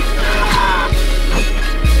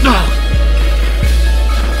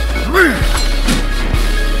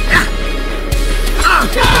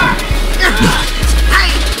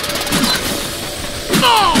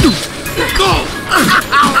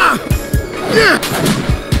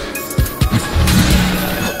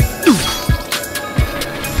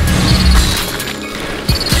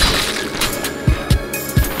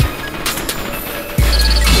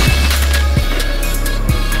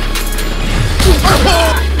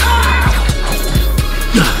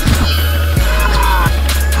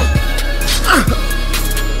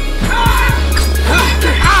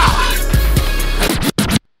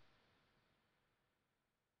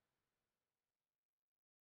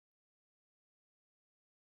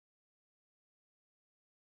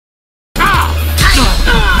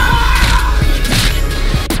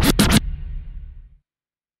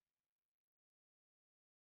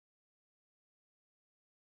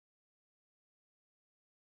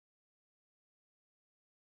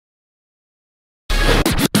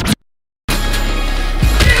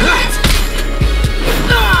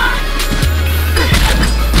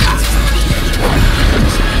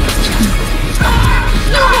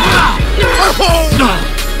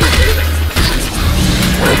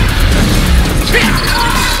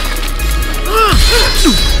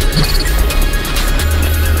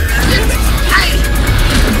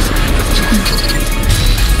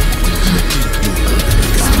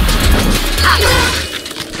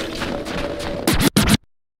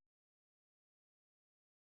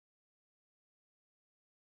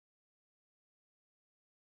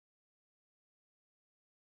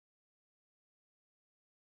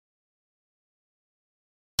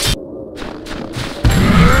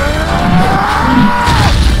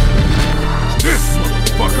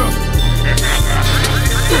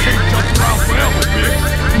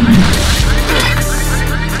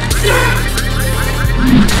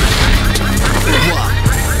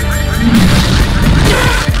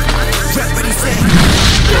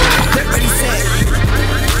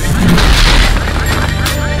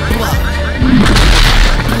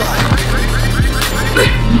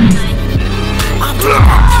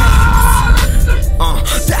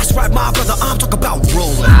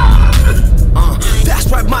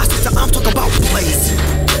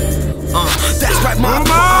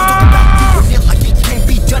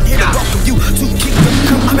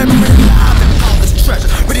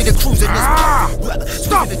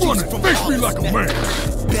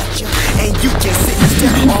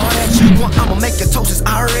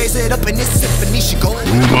 it up in this symphony she go.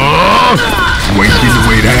 Kuma! You ain't getting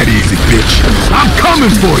away that easy, bitch. I'm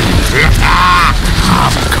coming for you.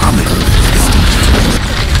 I'm coming.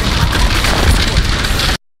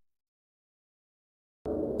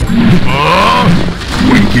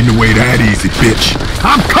 You ain't getting away that easy, bitch.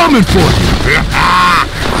 I'm coming for you.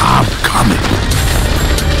 I'm coming.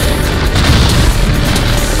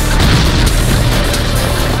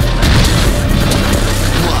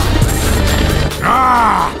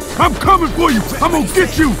 I'm coming for you! I'm gonna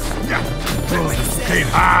get you! Can't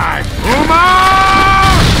hide! Kuma!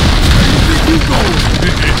 Where you going?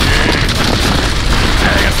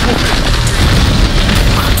 Ass whooping!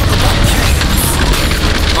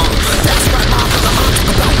 That's right, mom, cause I'm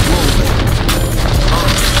talking about rolling.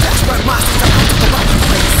 That's right, mom, cause I'm talking about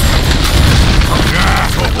place.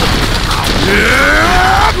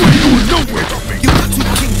 Yeah! You was nowhere from me! You got to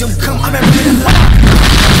kingdom come, I'm every alive.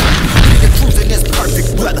 Cruising this perfect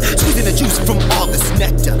weather, squeezing the juice from all this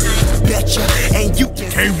nectar. Betcha, and you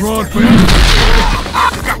can't run forever.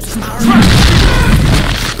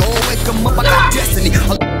 Go wake 'em up, I got destiny.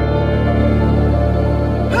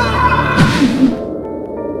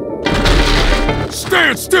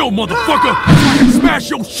 Stand still, motherfucker! I can smash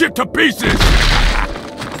your shit to pieces!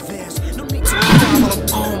 There's no need to be down while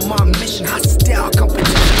I'm on my mission. Hostile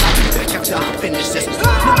competition, I'll be back after I finish this. No need to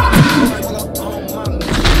be while I'm on my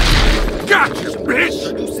mission. Gotcha, bitch!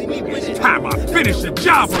 Time I finish the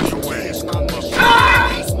job on your ass!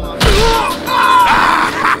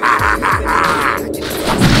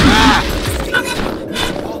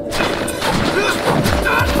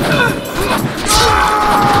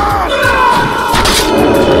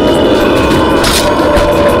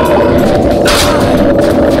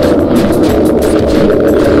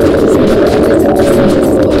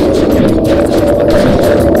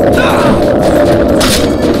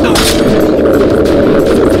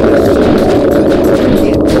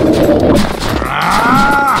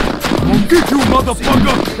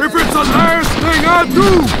 Motherfucker, if it's the last thing I do!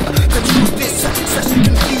 The truth is such a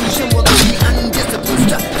confusion will leave me undisciplined,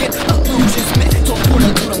 stuck in illusions meant to portal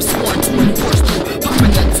to I'm sworn to enforce through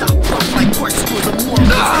popping the top off like corkscrews of morals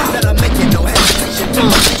that I'm making no hesitation.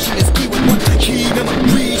 Temptation is key with one key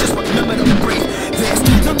memory, just remember to breathe. There's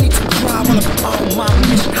no need to cry while I'm on my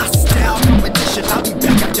mission. Hostile competition, I'll be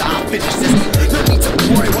back after I finish this. No need to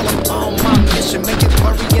worry while I'm on my mission. Make it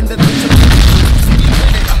blurry in the vision.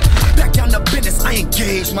 I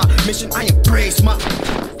engage my mission, I embrace my...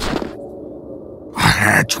 I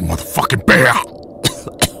had you, motherfucking bear!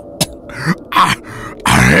 I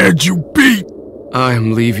had you beat! I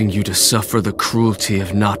am leaving you to suffer the cruelty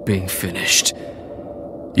of not being finished.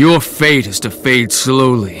 Your fate is to fade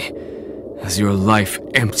slowly, as your life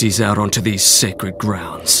empties out onto these sacred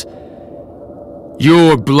grounds.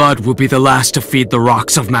 Your blood will be the last to feed the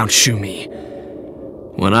rocks of Mount Shumi.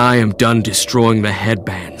 When I am done destroying the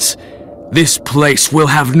headbands, this place will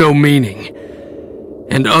have no meaning,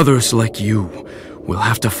 and others like you will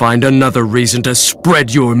have to find another reason to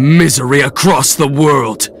spread your misery across the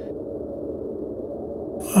world.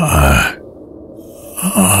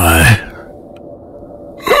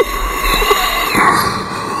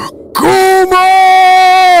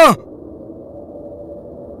 Kuma!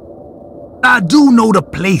 I do know the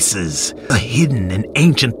places, the hidden and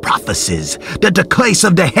ancient prophecies that the clays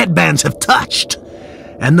of the headbands have touched.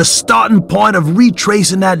 And the starting point of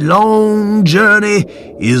retracing that long journey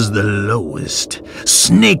is the lowest,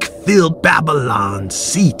 snake-filled Babylon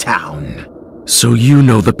sea town. So you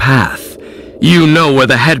know the path. You know where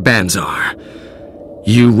the headbands are.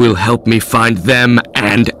 You will help me find them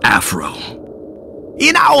and Afro.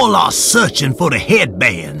 In all our searching for the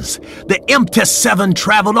headbands, the MT-7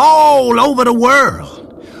 traveled all over the world.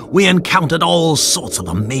 We encountered all sorts of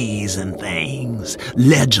amazing things,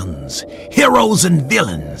 legends, heroes and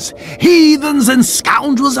villains, heathens and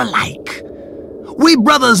scoundrels alike. We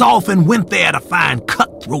brothers often went there to find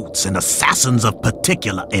cutthroats and assassins of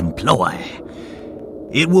particular employ.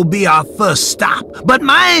 It will be our first stop, but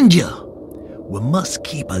mind you, we must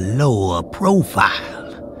keep a lower profile.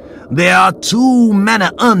 There are too many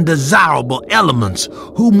undesirable elements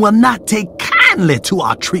whom will not take kindly to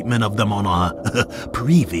our treatment of them on our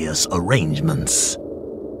previous arrangements.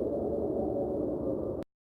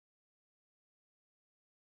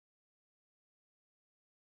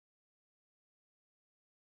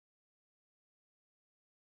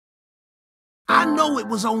 I know it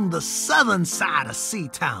was on the southern side of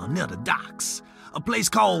Seatown, near the docks, a place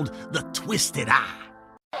called the Twisted Eye.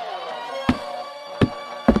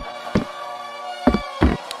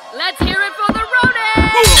 Let's hear it for the roadie!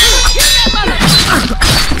 Get that mother!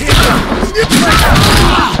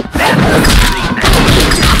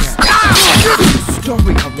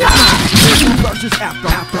 versus Afro.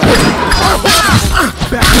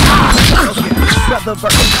 Brother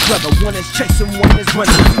versus brother, one is chasing, one is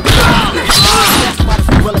running.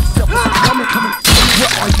 Well, except coming. Where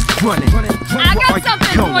are you running? I got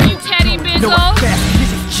something for you, Teddy Bizzle. No, fast,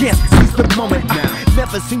 this is chance, seize the moment now.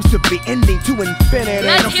 Never seems to be ending to infinity.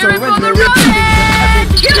 Let's hear it for the road.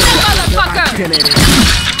 Kill that motherfucker.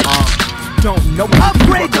 Don't know.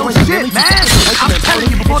 Upgrade your shit, man! I'm telling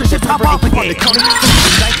you before the shit pop off again.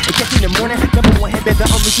 Catching in the morning, number one headband, the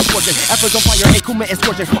only two fortune. Afro's on fire, and Kuma is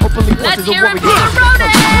scorching. Openly forces a warrior.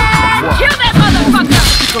 Kill that motherfucker!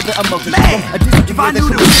 Man, if I knew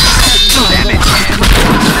there was damn it,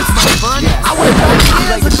 that's my fun. I would've done it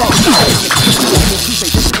years ago.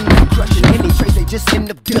 Any trace, they just end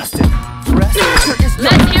up dusting.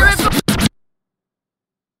 Let's hear it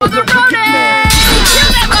for the Ronin! Kill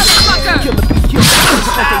that motherfucker!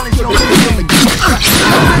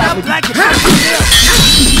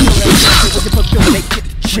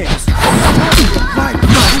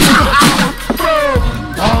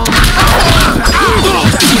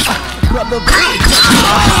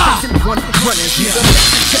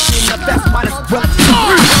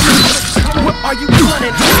 Where are you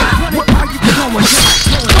running? Where are you going?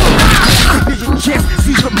 Here's your chance,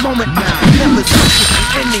 seize the moment now. Never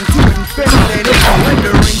ending to infinity.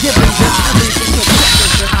 Surrendering, giving just everything to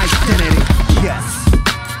practice an identity. Yes.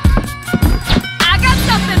 I got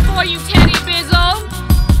something for you, Teddy Bizzle.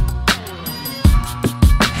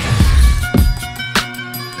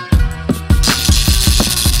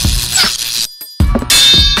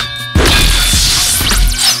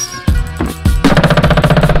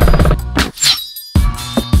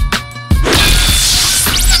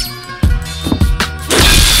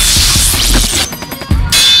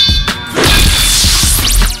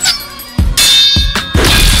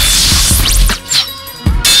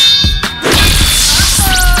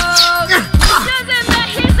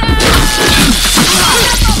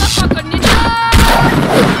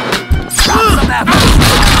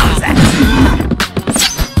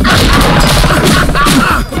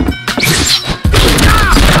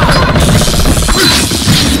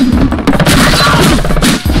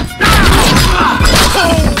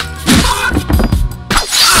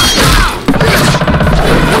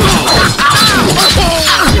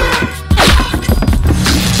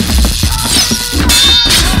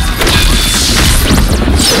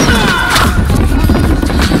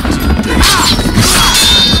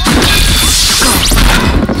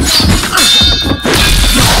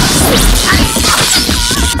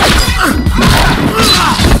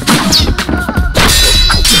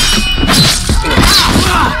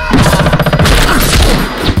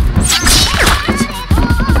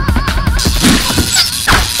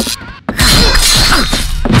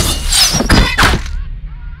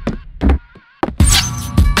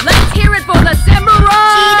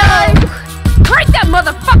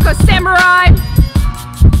 Samurai!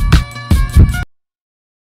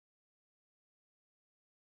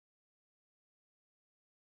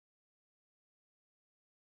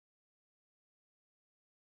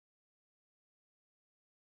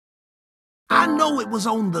 I know it was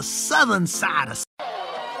on the southern side of...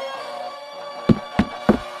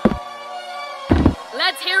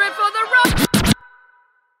 Let's hear it for the road!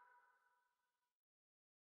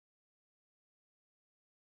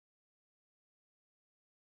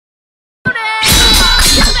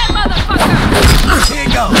 Here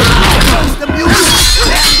you go. Here's the music.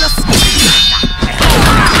 That's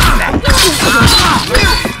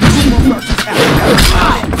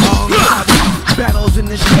the battles in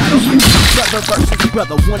the shadows. Brother versus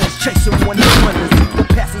brother. One is chasing, one is running. The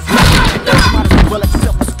pass is might as well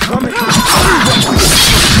accept what's coming.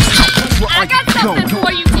 I got something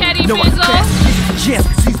for you, Teddy Bizzle. Yes,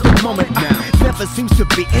 seize the moment now. Never seems to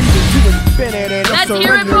be ending to infinity. Let's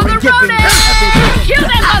hear it for the Ronin! Kill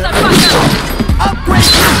that motherfucker! upgrade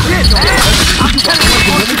your shit, man! I'm telling you,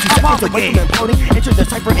 I'm off again. Enter the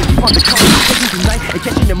cipher and keep on the code. Taking tonight and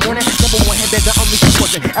catching the morning. Number one headband, the only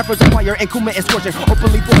fortune. Afro's on fire and Kuma is scorching.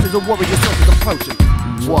 Openly forces a warrior, sources approaching.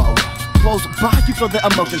 Whoa. Close by, you feel the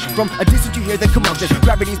emotions. From a distance you hear the commotion.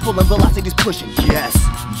 Gravity's pulling, velocity's pushing. Yes,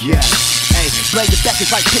 yes. Hey, blade the back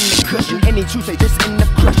is like pinning the cushion. Any truth they just end up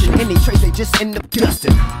crushing. Any trace they just end up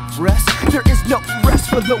dusting. Rest? There is no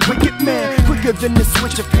rest for the wicked man. Quicker than the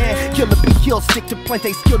switch of hand. Killer be killed, stick to plant.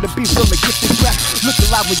 They skill to be really gifted rap. Look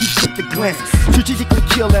alive when you get the glance. Strategically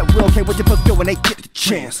kill at will. Can't wait to fulfill when they get the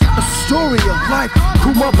chance. A story of life.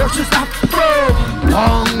 Kuma versus Afro.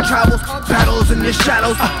 Long travels, battles in the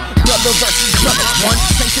shadows. Brother versus brother. One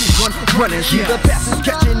chasing, one running. The best is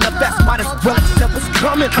catching the best. Might as well accept what's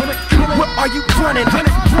coming. Where are you running?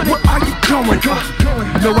 Where are you going?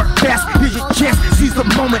 Nowhere fast, here's your chance, seize the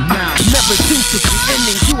moment now. Never seems to be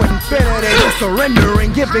ending to infinity. You're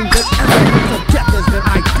surrendering, giving this everything till death is their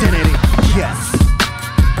identity. Yes.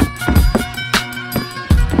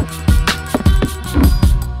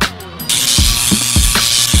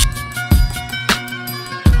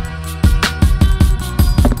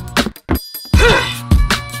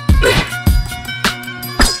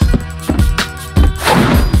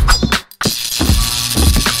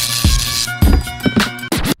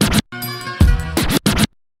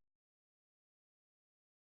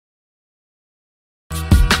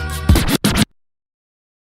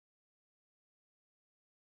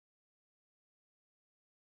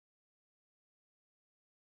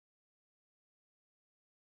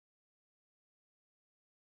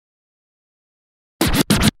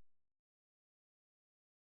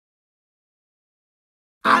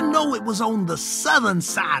 I know it was on the southern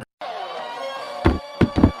side.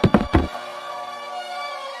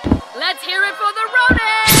 Let's hear it for the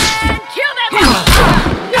Ronin! Kill that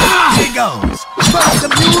motherfucker! Here goes. First the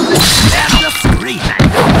music and the screaming.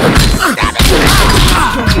 I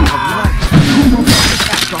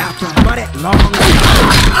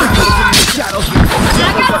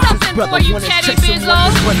got something for you, Teddy Bizzle.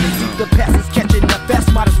 The past is catching up fast,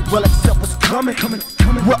 might as well accept what's coming.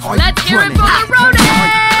 Let's hear it for the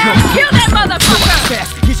Ronin! Kill that motherfucker!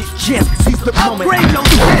 Here's your chance, seize the moment. Upgrade those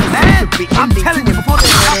heads, man. I'm telling you before they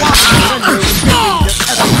stop off.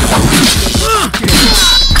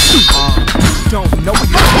 Don't know what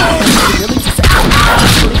you're doing.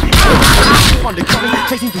 Undercover,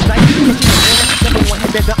 chasing through night, catching the man. Never one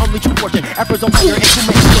head, the only true fortune. Afro's on fire, and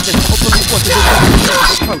Kuma explosion. Hopefully fortune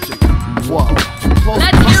is approaching. Whoa.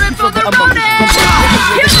 Let's hear it for the Ronin!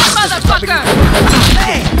 Kill that motherfucker!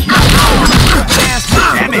 Hey!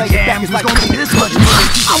 Damn it, Jam. It's gonna be this much money.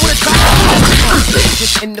 I wanna try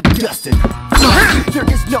just end up dusting. There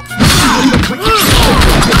is no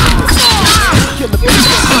kill the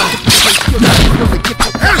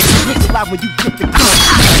it's live when you get the gun.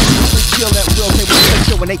 Kill that will, they will take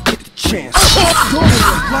you when they get the chance.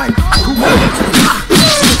 Like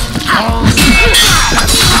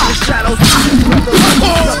the shadows,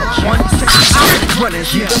 one second, running.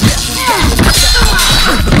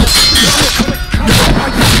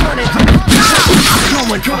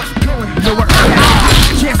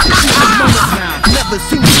 Never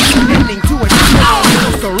seen the ending to it.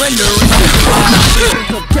 Surrender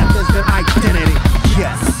until death is their identity.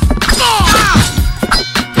 Yes.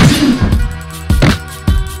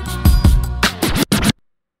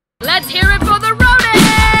 Let's hear it for the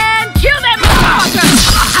Ronin! Kill that motherfucker!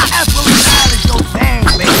 Afro is your thing,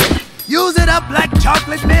 baby. Use it up like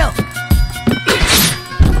chocolate milk.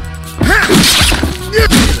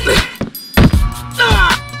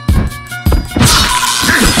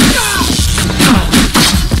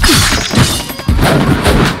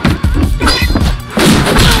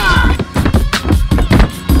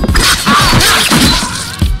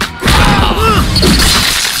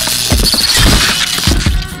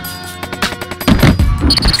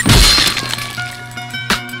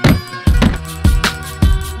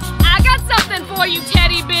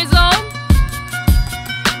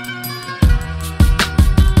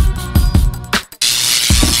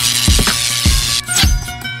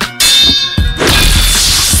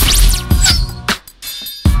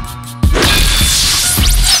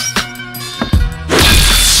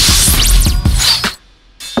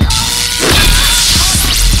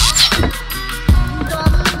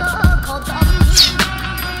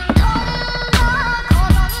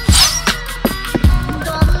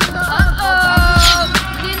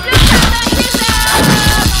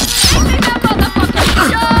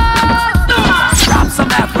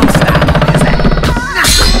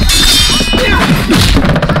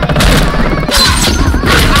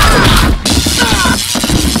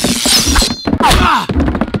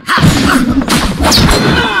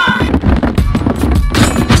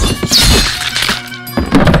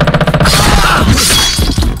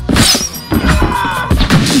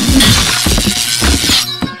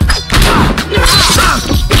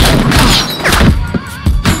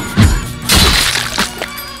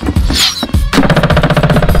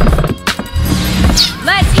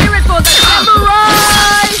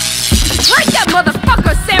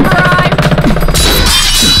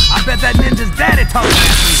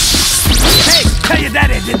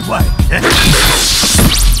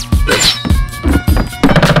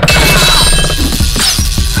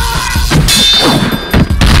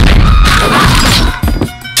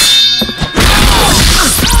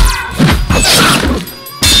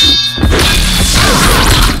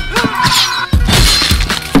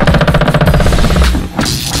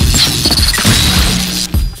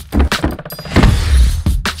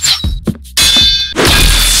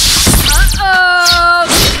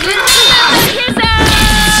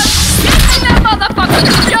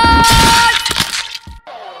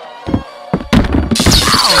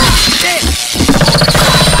 Shit!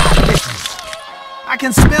 I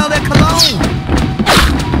can smell their cologne!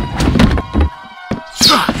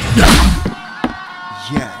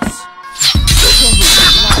 Yes.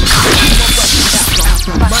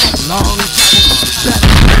 Long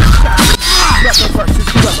brother versus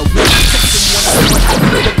brother.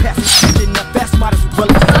 The passage in the best might as well.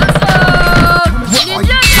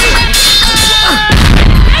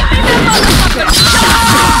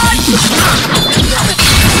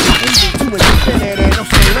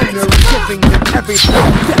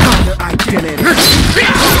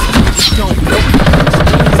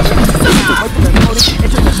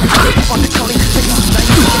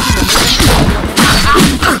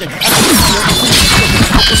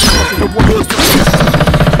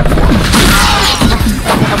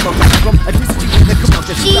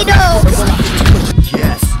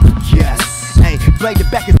 Yes, yes. Hey, blade the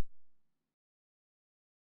back is.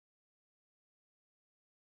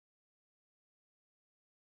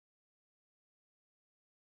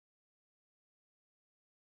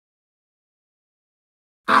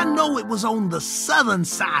 I know it was on the southern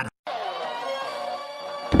side.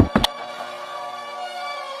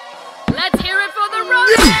 Let's hear it for the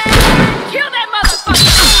road. Kill that motherfucker.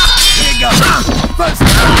 Here you go. First,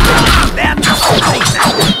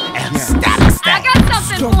 and stack. I got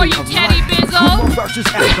something for you, Teddy Bizzle. Versus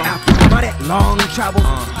long travels,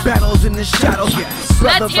 battles in the shadows.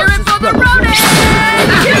 Let's hear it for the road.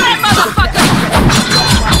 Kill that motherfucker.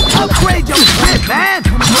 Upgrade your shit, man.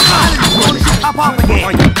 Up off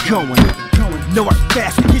again. Going. Nowhere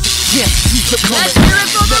fast. Let's hear it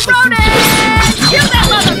for the road. Kill that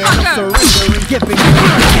motherfucker. Surrendering, giving.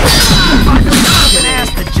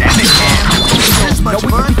 Ask the jamming jam. This much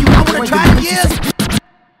fun. I wanna try it again.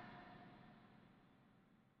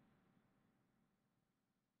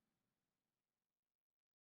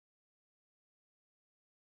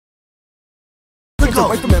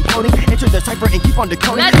 Away from imploding, enter the cipher and keep on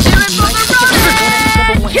decoding. Let's hear it for the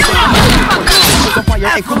road. Kill that motherfucker.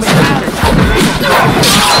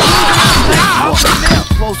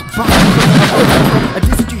 A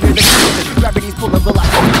distance you hear the gravity's full of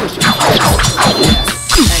velocity pushing.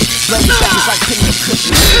 Hey, blood is back is like hitting a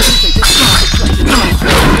cushion.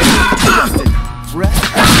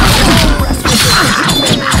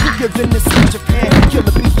 Rest in the sea, Japan. Kill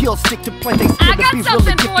the beat, kill, stick to plantains. I got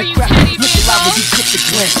something for you, Teddy Bizzle.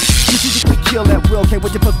 Strategically kill at will, can't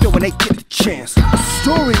wait to fulfill when they get the chance.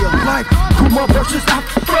 Story of life, Kuma versus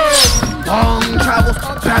Afro. Long travels,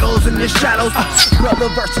 battles in the shadows. Brother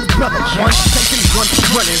versus brother, one chasing, one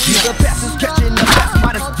running. See the best is catching the best,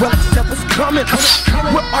 might as well accept what's coming.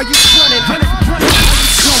 Where are you running?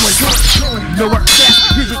 Going, nowhere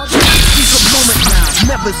fast, here's your chance, seize a moment now.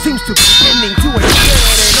 Never seems to be ending to an end.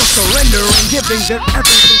 Ain't no surrendering, giving them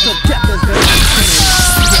everything till death is their destiny.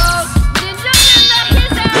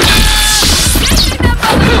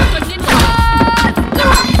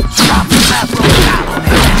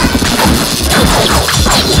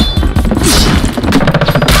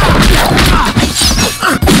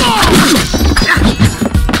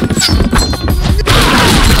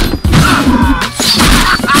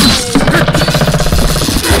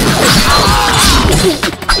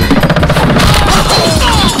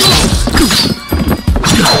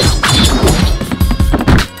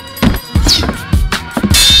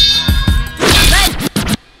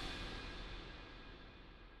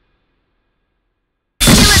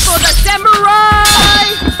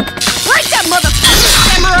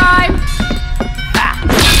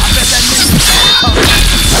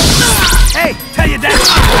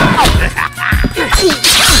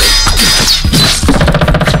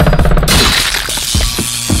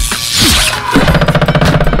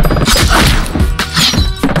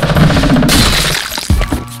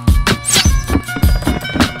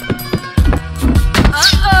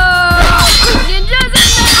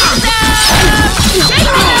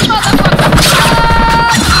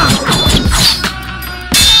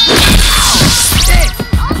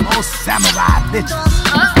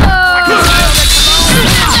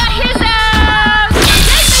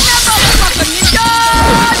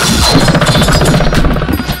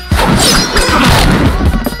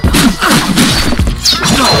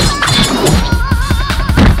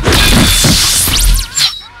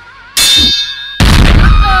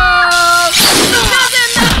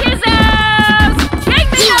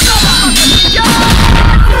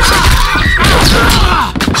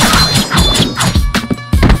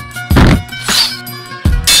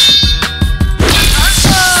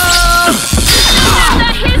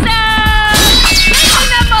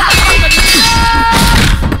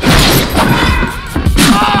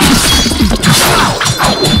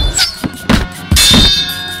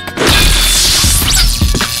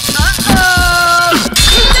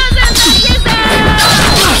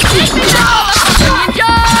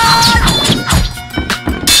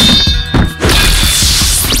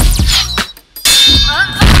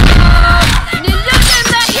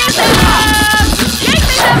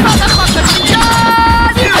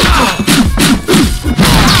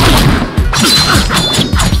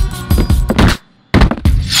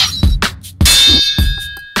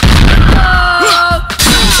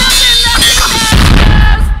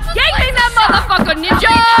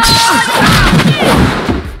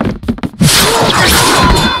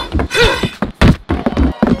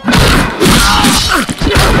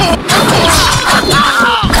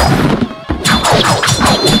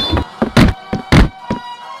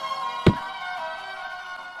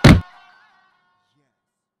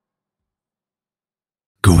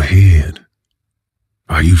 Go ahead.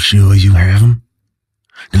 Are you sure you have them?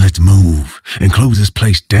 Then let's move and close this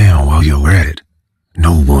place down while you're at it.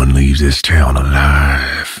 No one leaves this town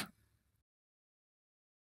alive.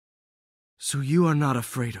 So you are not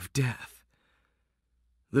afraid of death.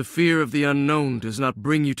 The fear of the unknown does not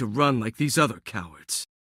bring you to run like these other cowards.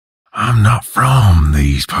 I'm not from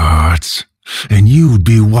these parts, and you would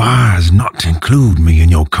be wise not to include me in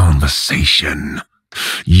your conversation.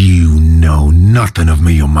 You know nothing of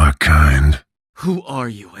me or my kind. Who are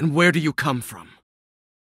you, and where do you come from?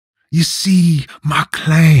 You see, my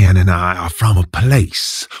clan and I are from a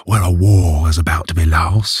place where a war is about to be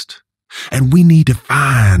lost, and we need to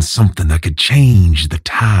find something that could change the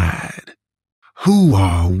tide. Who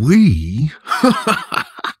are we?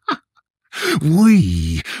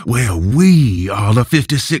 We are the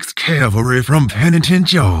 56th Cavalry from Pennington,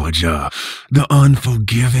 Georgia, the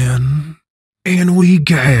unforgiven. And we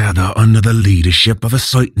gather under the leadership of a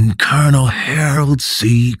certain Colonel Harold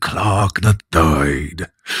C. Clark III.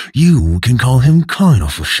 You can call him Colonel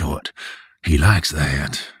for short. He likes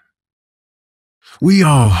that. We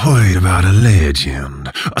all heard about a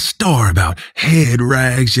legend, a story about head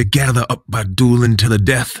rags you gather up by dueling to the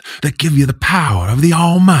death that give you the power of the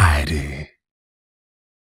Almighty.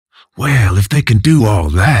 Well, if they can do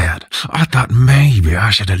all that, I thought maybe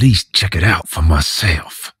I should at least check it out for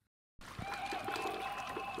myself.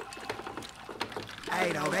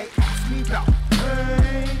 Hey, though, they ask me about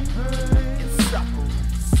it's supple.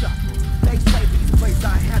 They say these plays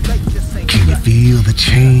I had, they just ain't. Can you feel the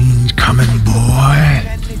change coming, boy?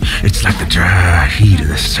 It's like the dry heat of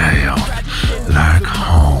the South, like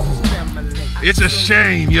home. It's a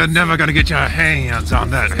shame you're never gonna get your hands on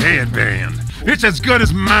that headband. It's as good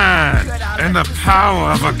as mine, and the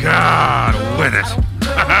power of a god with it.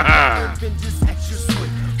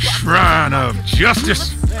 Shrine of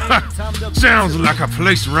Justice? Sounds like a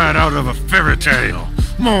place right out of a fairy tale.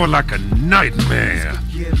 More like a nightmare.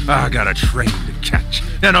 I got a train to catch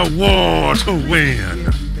and a war to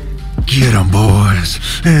win. Get 'em, boys,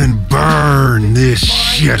 and burn this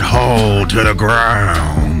shithole to the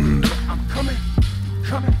ground. I'm coming.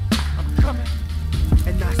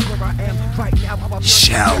 And that's where I am right now.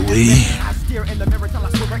 Shall we?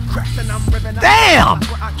 Damn!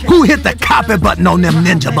 Who hit the copy button on them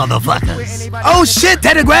ninja motherfuckers? Oh shit,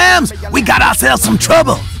 Telegrams! We got ourselves some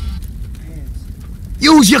trouble.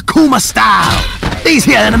 Use your Kuma style. These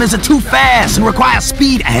here enemies are too fast and require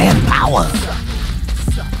speed and power.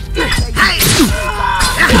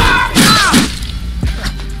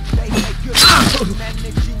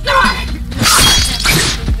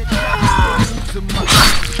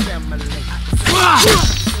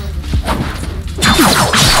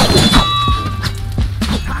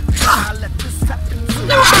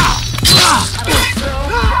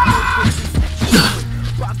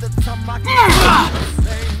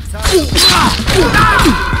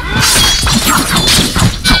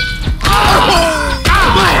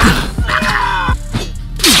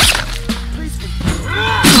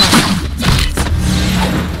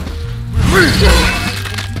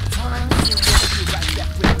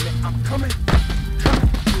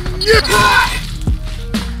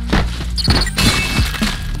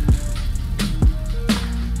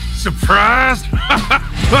 Surprised?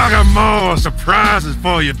 I got more surprises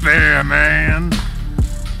for you, Bear Man.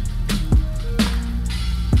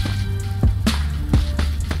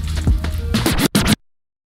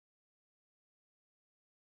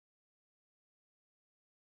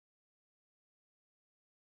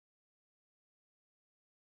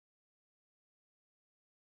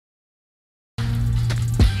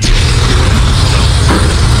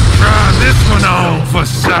 Try this one on for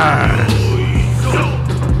size.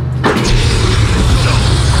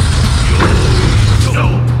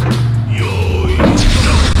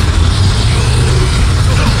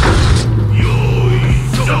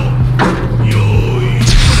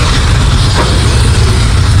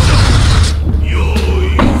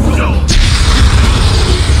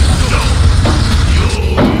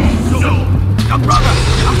 Young brother,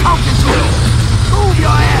 I'm talking to you. Move your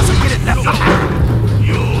ass and get it left behind.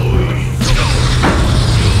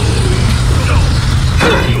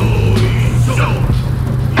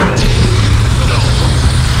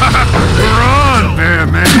 Run, Bear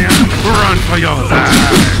Man! Run for your life!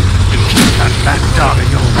 Keep that fat dog of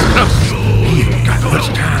yours close. He ain't got much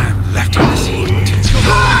time left in this heat.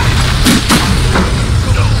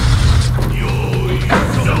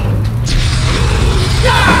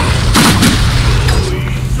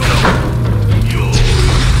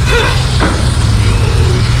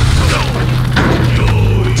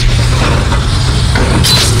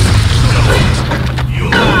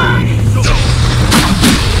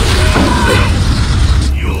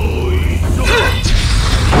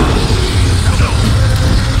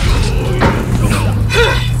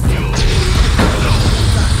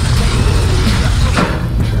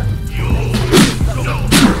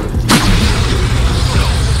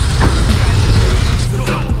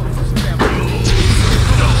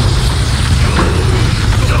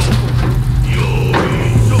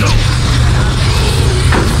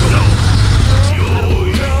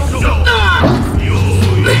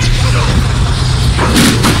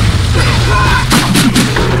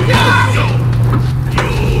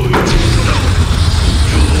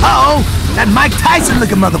 That Mike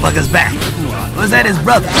Tyson-looking motherfucker's back. Or is that his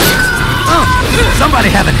brother? Somebody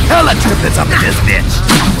having hella triplets up in this bitch.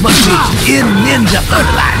 Must be in ninja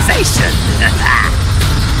fertilization.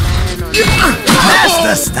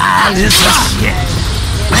 Master style is the shit.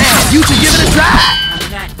 Man, you should give it a try. I'm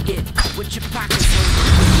not it. With your pockets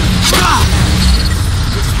on.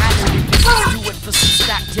 This highly do it for some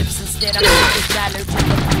stock tips instead. I'm $1 to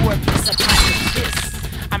the poor piece of pocket piss.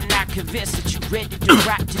 I'm not convinced that you ready to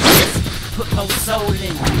rock to this. Put no soul in you,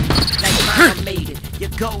 like mama made it. Your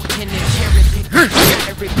gold tinted cherry pick,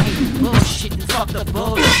 every paper bullshit and fuck the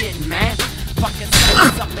bullshit, man. Fucking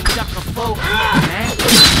something duck a full hit, man.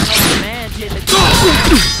 Oh man, did it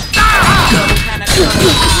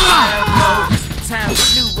time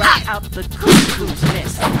flew right out the cuckoo's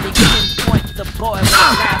nest. They pinpoint the boy with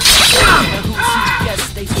rap. Who's he? Yes,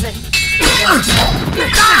 they say. The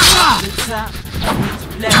top.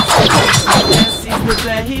 Let's see the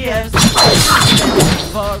black he has.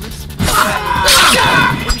 Forest.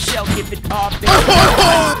 And we shall give it all back.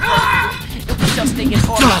 And we shall stay in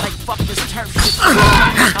order like fuck this turf shit.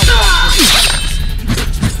 You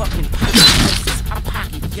bitches fucking pocket places. I'm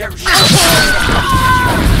pocket your shit.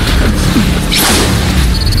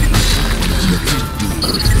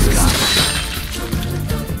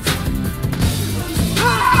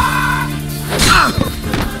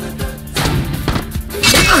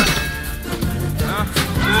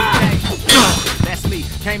 That's me.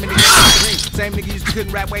 Came in the game, same nigga used to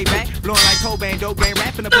couldn't rap way back. Blowing like Cobain, dope game,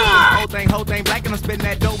 rapping the whole thing black, and I'm spitting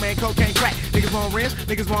that dope man, cocaine crack. Niggas want rims,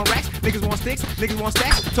 niggas want racks, niggas want sticks, niggas want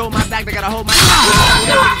stacks. Told my back they gotta hold my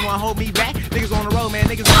niggas wanna hold me back, niggas on the road, man,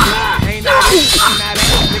 niggas on the road. Ain't not that,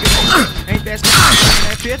 niggas ain't that shit, ain't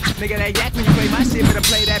that fifth, nigga that yak when you play my shit, better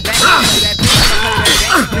play that back, play that bitch, play that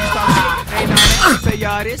game, niggas talk shit, ain't all that, say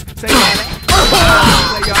y'all this, say y'all that.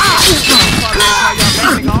 Play y'all back,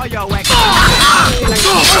 nigga, all y'all whack.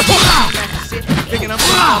 Thinking I'm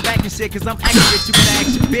all back and shit, cause I'm accurate, you better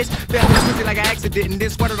ask your bitch. Fell in the pussy like an accident and then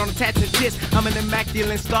sweated on the tats and tits. I'm an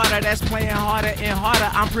immaculate starter that's playing harder and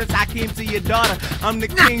harder. I'm Prince Hakeem to your daughter. I'm the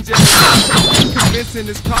king just convincing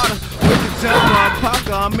this Carter. With the jumper, I'm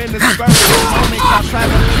Parker, I'm in the spirit. Homie, I'm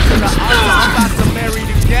traveling to the altar. I'm about to marry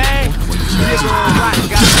the gang. Nigga on rock,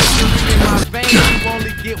 got history in my veins. You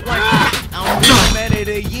only get one shot. I'm the man of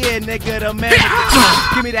the year, nigga, the man of the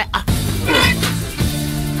give me that.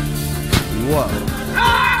 Whoa.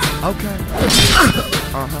 Okay.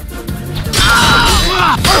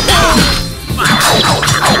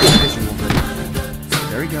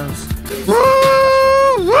 There he goes.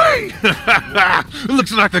 Woo-wee!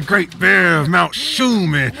 Looks like the Great Bear of Mount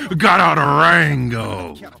Shumi got out of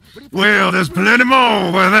Rango. Well, there's plenty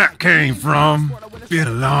more where that came from. Been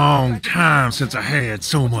a long time since I had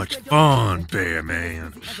so much fun, Bear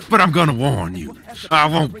Man. But I'm gonna warn you, I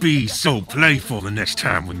won't be so playful the next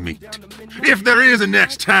time we meet. If there is a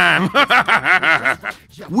next time.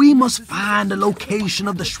 We must find the location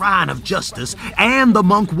of the Shrine of Justice and the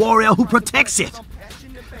monk warrior who protects it.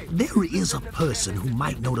 There is a person who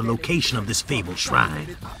might know the location of this fabled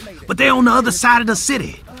shrine, but they're on the other side of the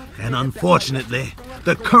city, and unfortunately,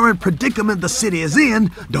 the current predicament the city is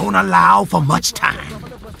in don't allow for much time.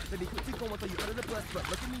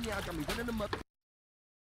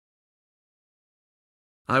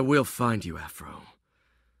 I will find you, Afro.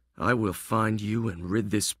 I will find you and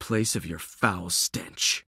rid this place of your foul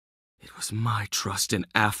stench. It was my trust in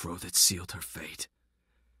Afro that sealed her fate.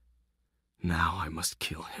 Now I must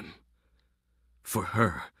kill him. For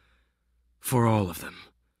her. For all of them.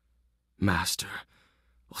 Master,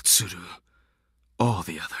 Otsuru, all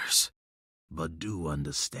the others. But do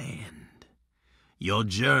understand, your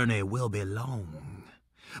journey will be long.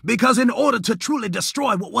 Because in order to truly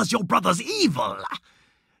destroy what was your brother's evil,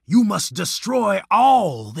 you must destroy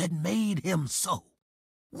all that made him so.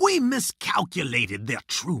 We miscalculated their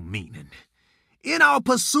true meaning. In our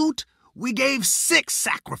pursuit, we gave 6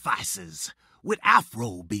 sacrifices, with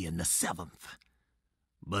Afro being the 7th.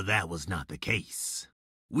 But that was not the case.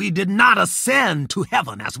 We did not ascend to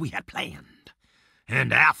heaven as we had planned,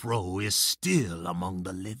 and Afro is still among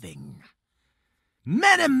the living.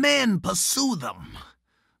 Many men pursue them,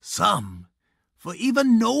 some for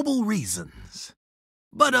even noble reasons.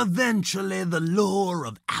 But eventually the lure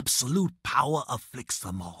of absolute power afflicts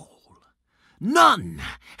them all. None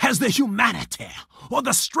has the humanity or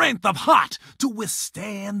the strength of heart to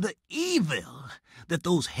withstand the evil that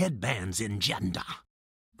those headbands engender.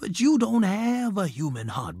 But you don't have a human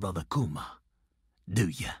heart, Brother Kuma, do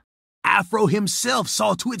you? Afro himself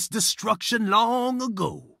saw to its destruction long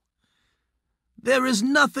ago. There is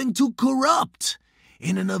nothing to corrupt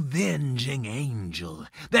in an avenging angel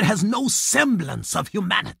that has no semblance of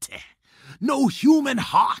humanity, no human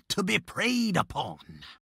heart to be preyed upon.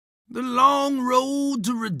 The long road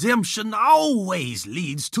to redemption always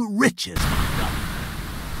leads to riches, my brother.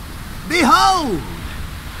 Behold,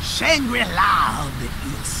 Shangri-La of the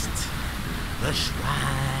East, the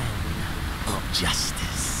shrine of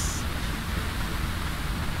justice.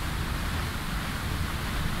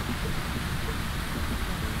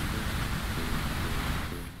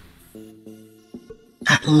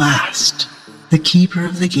 At last, the keeper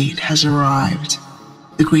of the gate has arrived,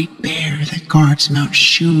 the great bear that guards Mount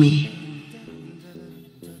Shumi.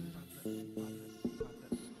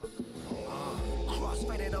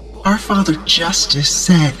 Our Father Justice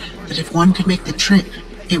said that if one could make the trip,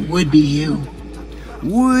 it would be you.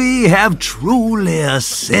 We have truly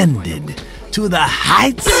ascended to the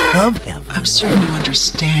heights of heaven. I'm certain you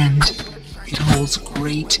understand. It holds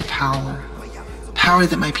great power. Power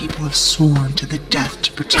that my people have sworn to the death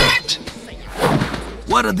to protect.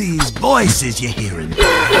 What are these voices you're hearing?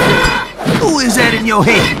 Who is that in your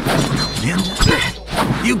head? Ninja?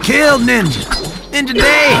 You killed Ninja. Ninja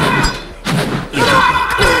Dave.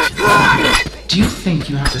 Do you think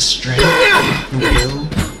you have the strength, the will,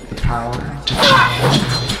 the power to challenge an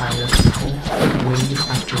entire people, wave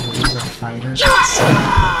after wave of fighters with the same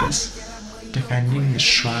purpose, defending the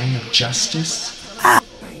shrine of justice?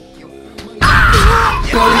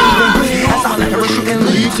 And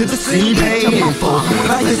lead to the sea painful.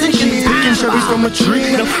 Like the chickens picking cherries from a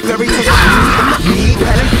tree. Very me,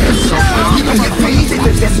 pen and pencil. You can get paid, take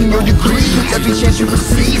the test in your degree. With every chance you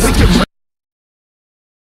receive, we can.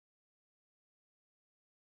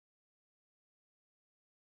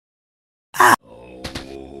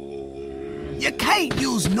 You can't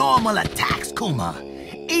use normal attacks, Kuma.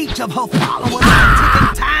 Each of her followers is a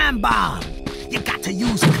ticking time bomb. You got to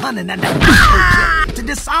use cunning and the to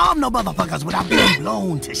disarm no motherfuckers without being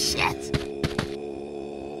blown to shit.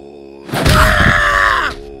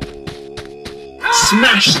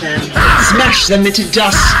 Smash them! Smash them into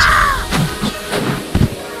dust!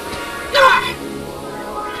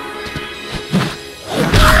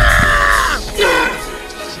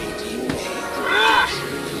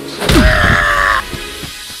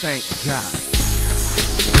 Thank God.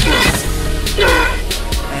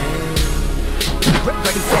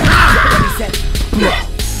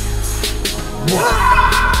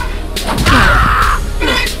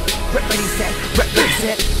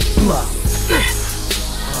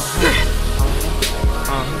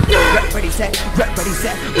 Ready, set, blow. Ready,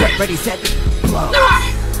 set, blow. Ready, set, blow.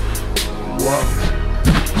 Whoa.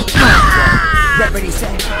 Ready,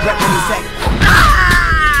 set, drop that.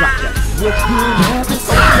 With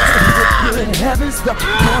good heavens, the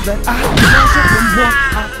more that I measure, the more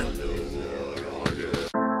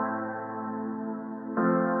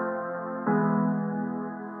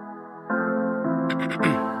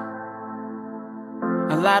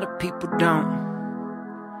A lot of people don't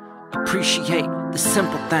appreciate the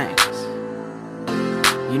simple things.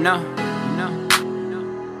 You know.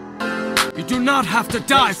 You do not have to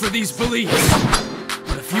die for these beliefs.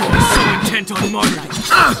 But if you are so intent on martyrdom,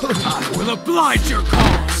 I will oblige your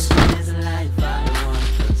cause.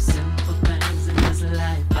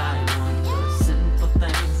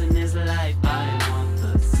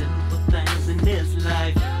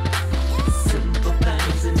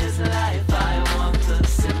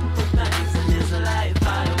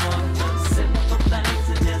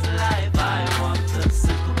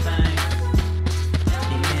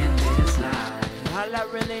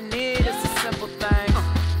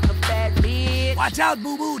 Watch out,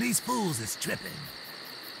 boo-boo, these fools is tripping.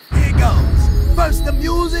 Here goes. First the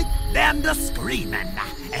music, then the screaming,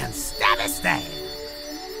 and stabby stab.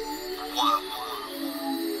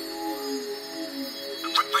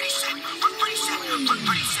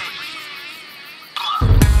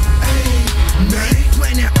 Hey, man,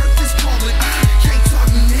 planet Earth is calling. I can't talk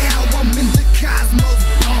now, I'm in the cosmos,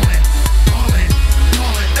 ballin'.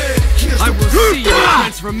 I will see your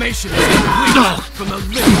transformation is complete from the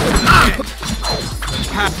living to the dead.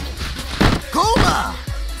 Kuma!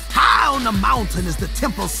 High on the mountain is the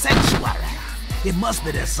temple sanctuary. It must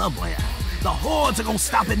be there somewhere. The hordes are gonna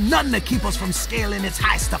stop at nothing to keep us from scaling its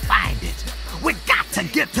heights to find it. We got to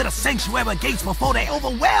get to the sanctuary gates before they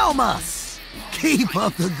overwhelm us. Keep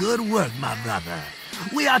up the good work, my brother.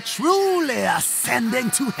 We are truly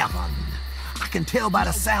ascending to heaven. I can tell by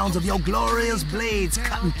the sounds of your glorious blades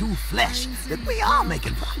cutting through flesh that we are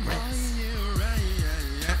making progress.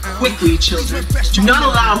 Quickly, children. Do not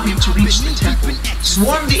allow him to reach the temple.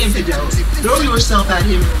 Swarm the infidels. Throw yourself at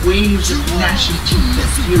him in waves of gnashing teeth and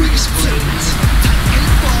furious blades.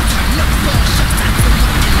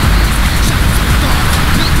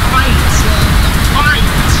 Fight!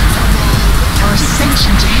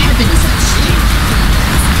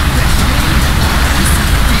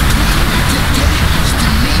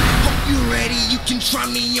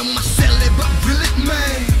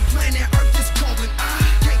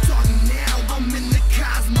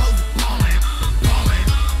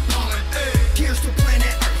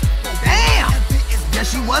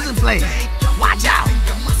 wasn't playing. Watch out!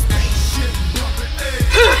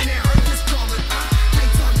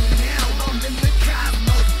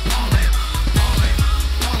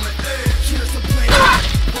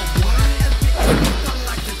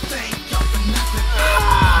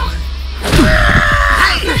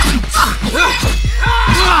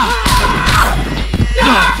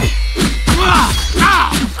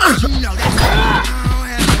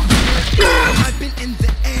 I've been in the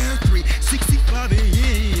air 365,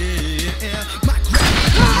 yeah. My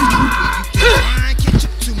gravity, you can't catch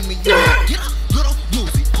up to me. Get up, little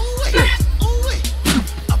woozy. Ooh wait.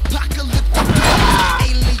 Apocalyptic,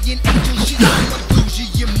 alien angel shit. I'm a bougie,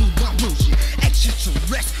 you move my bougie.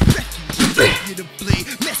 Extraterrestrial, refugee, you to bleed.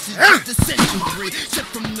 Message of the century. Sent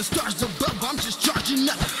from the stars above, I'm just charging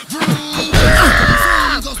up.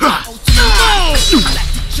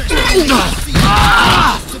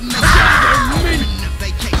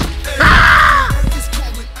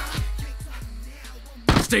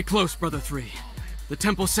 Stay close, Brother 3. The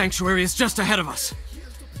temple sanctuary is just ahead of us.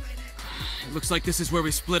 It looks like this is where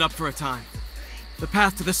we split up for a time. The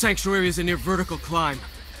path to the sanctuary is a near vertical climb.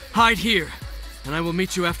 Hide here, and I will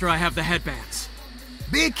meet you after I have the headbands.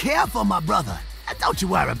 Be careful, my brother. And don't you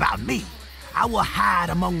worry about me. I will hide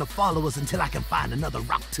among the followers until I can find another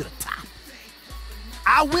route to the top.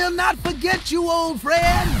 I will not forget you, old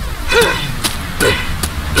friend.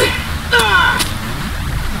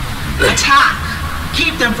 Attack!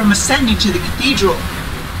 Keep them from ascending to the cathedral.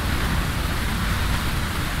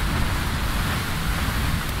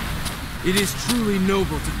 It is truly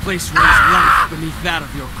noble to place one's life beneath that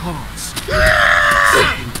of your cause.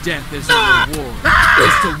 Accepting death as a reward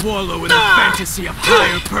is to wallow in the fantasy of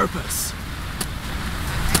higher purpose.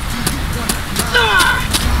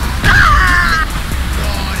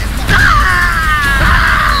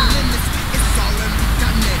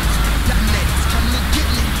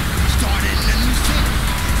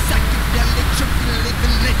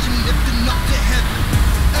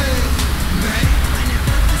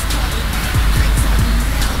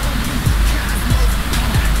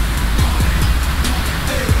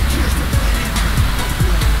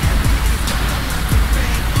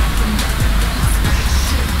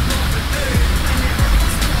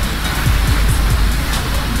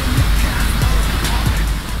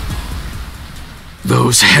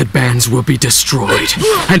 Those headbands will be destroyed,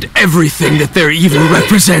 and everything that there even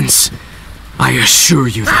represents. I assure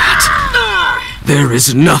you that. There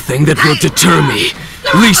is nothing that will deter me,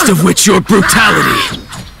 least of which your brutality.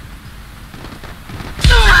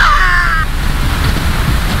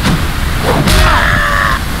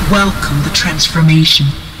 Welcome the transformation.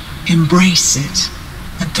 Embrace it,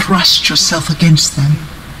 and thrust yourself against them.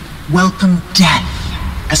 Welcome death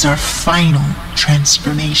as our final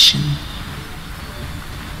transformation.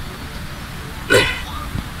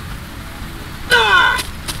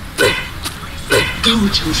 Go,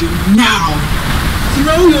 children, now!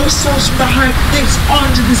 Throw yourselves from the high cliffs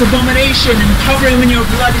onto this abomination and cover him in your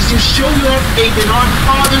blood as you show your faith in our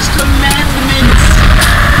Father's commandments!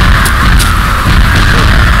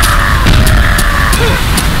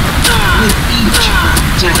 With each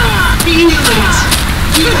death, feel it!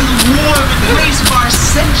 Feel the warm embrace of our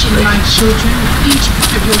ascension, my children, with each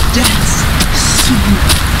one of your deaths. Soon,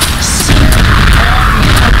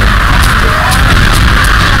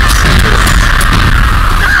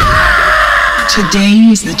 today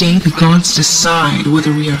is the day the gods decide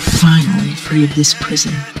whether we are finally free of this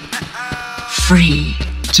prison. Free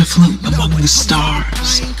to float among the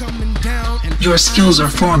stars. Your skills are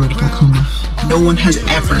formidable, Kuma. No one has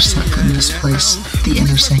ever slept in this place, the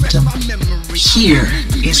inner sanctum. Here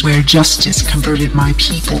is where justice converted my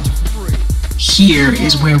people. Here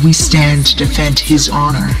is where we stand to defend his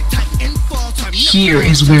honor. Here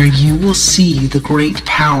is where you will see the great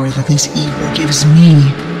power that this evil gives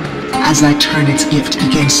me as I turn its gift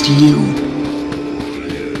against you.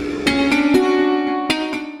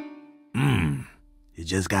 It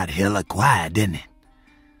just got hella quiet, didn't it?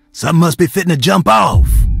 Something must be fitting to jump off.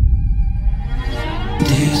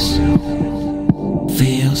 This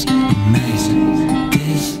feels amazing.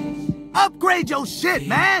 This upgrade your shit,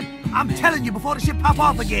 man! I'm telling you before the shit pop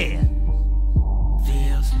off again.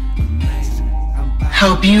 feels amazing.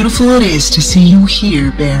 How beautiful it is to see you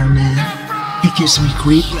here, Bear Man. It gives me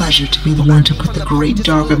great pleasure to be the one to put the great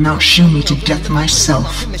dog of Mount Shumi to death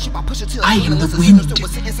myself. I am the wind,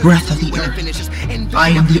 breath of the earth. I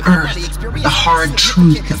am the earth, the hard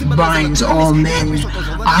truth that binds all men.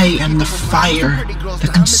 I am the fire,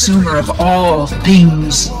 the consumer of all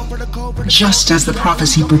things. Just as the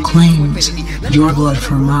prophecy proclaims, your blood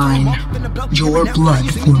for mine, your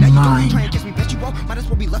blood for mine.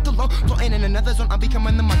 left alone. Floating in another zone, I'm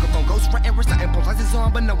becoming the microphone. Ghost writing, reciting, improvises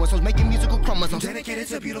on, but no one. So making musical chromosomes. Dedicated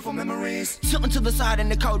to beautiful memories. Tilting to the side in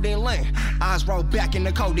the codeine lane. Eyes roll back in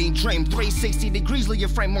the codeine dream. 360 degrees, leave your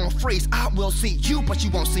frame on freeze. I will see you, but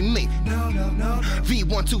you won't see me. No.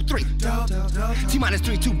 V1, 2, 3. T-minus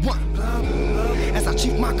 3, 2, 1. As I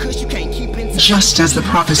cheat my kush, you can't keep in. Just as the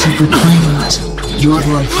prophecy proclaims, your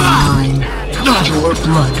blood for mine, your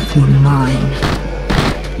blood for mine.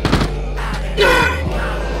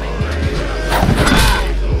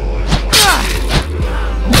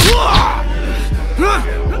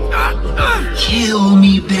 Kill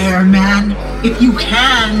me, bear man, if you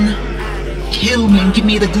can. Kill me and give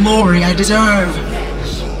me the glory I deserve.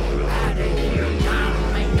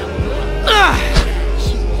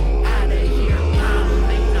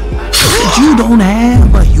 You don't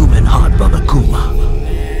have a human heart, Brother Kuma,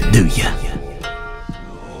 do ya?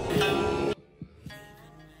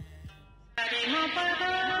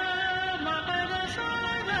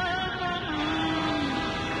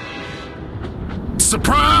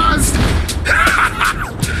 Surprised?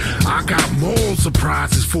 I got more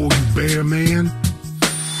surprises for you, bear man.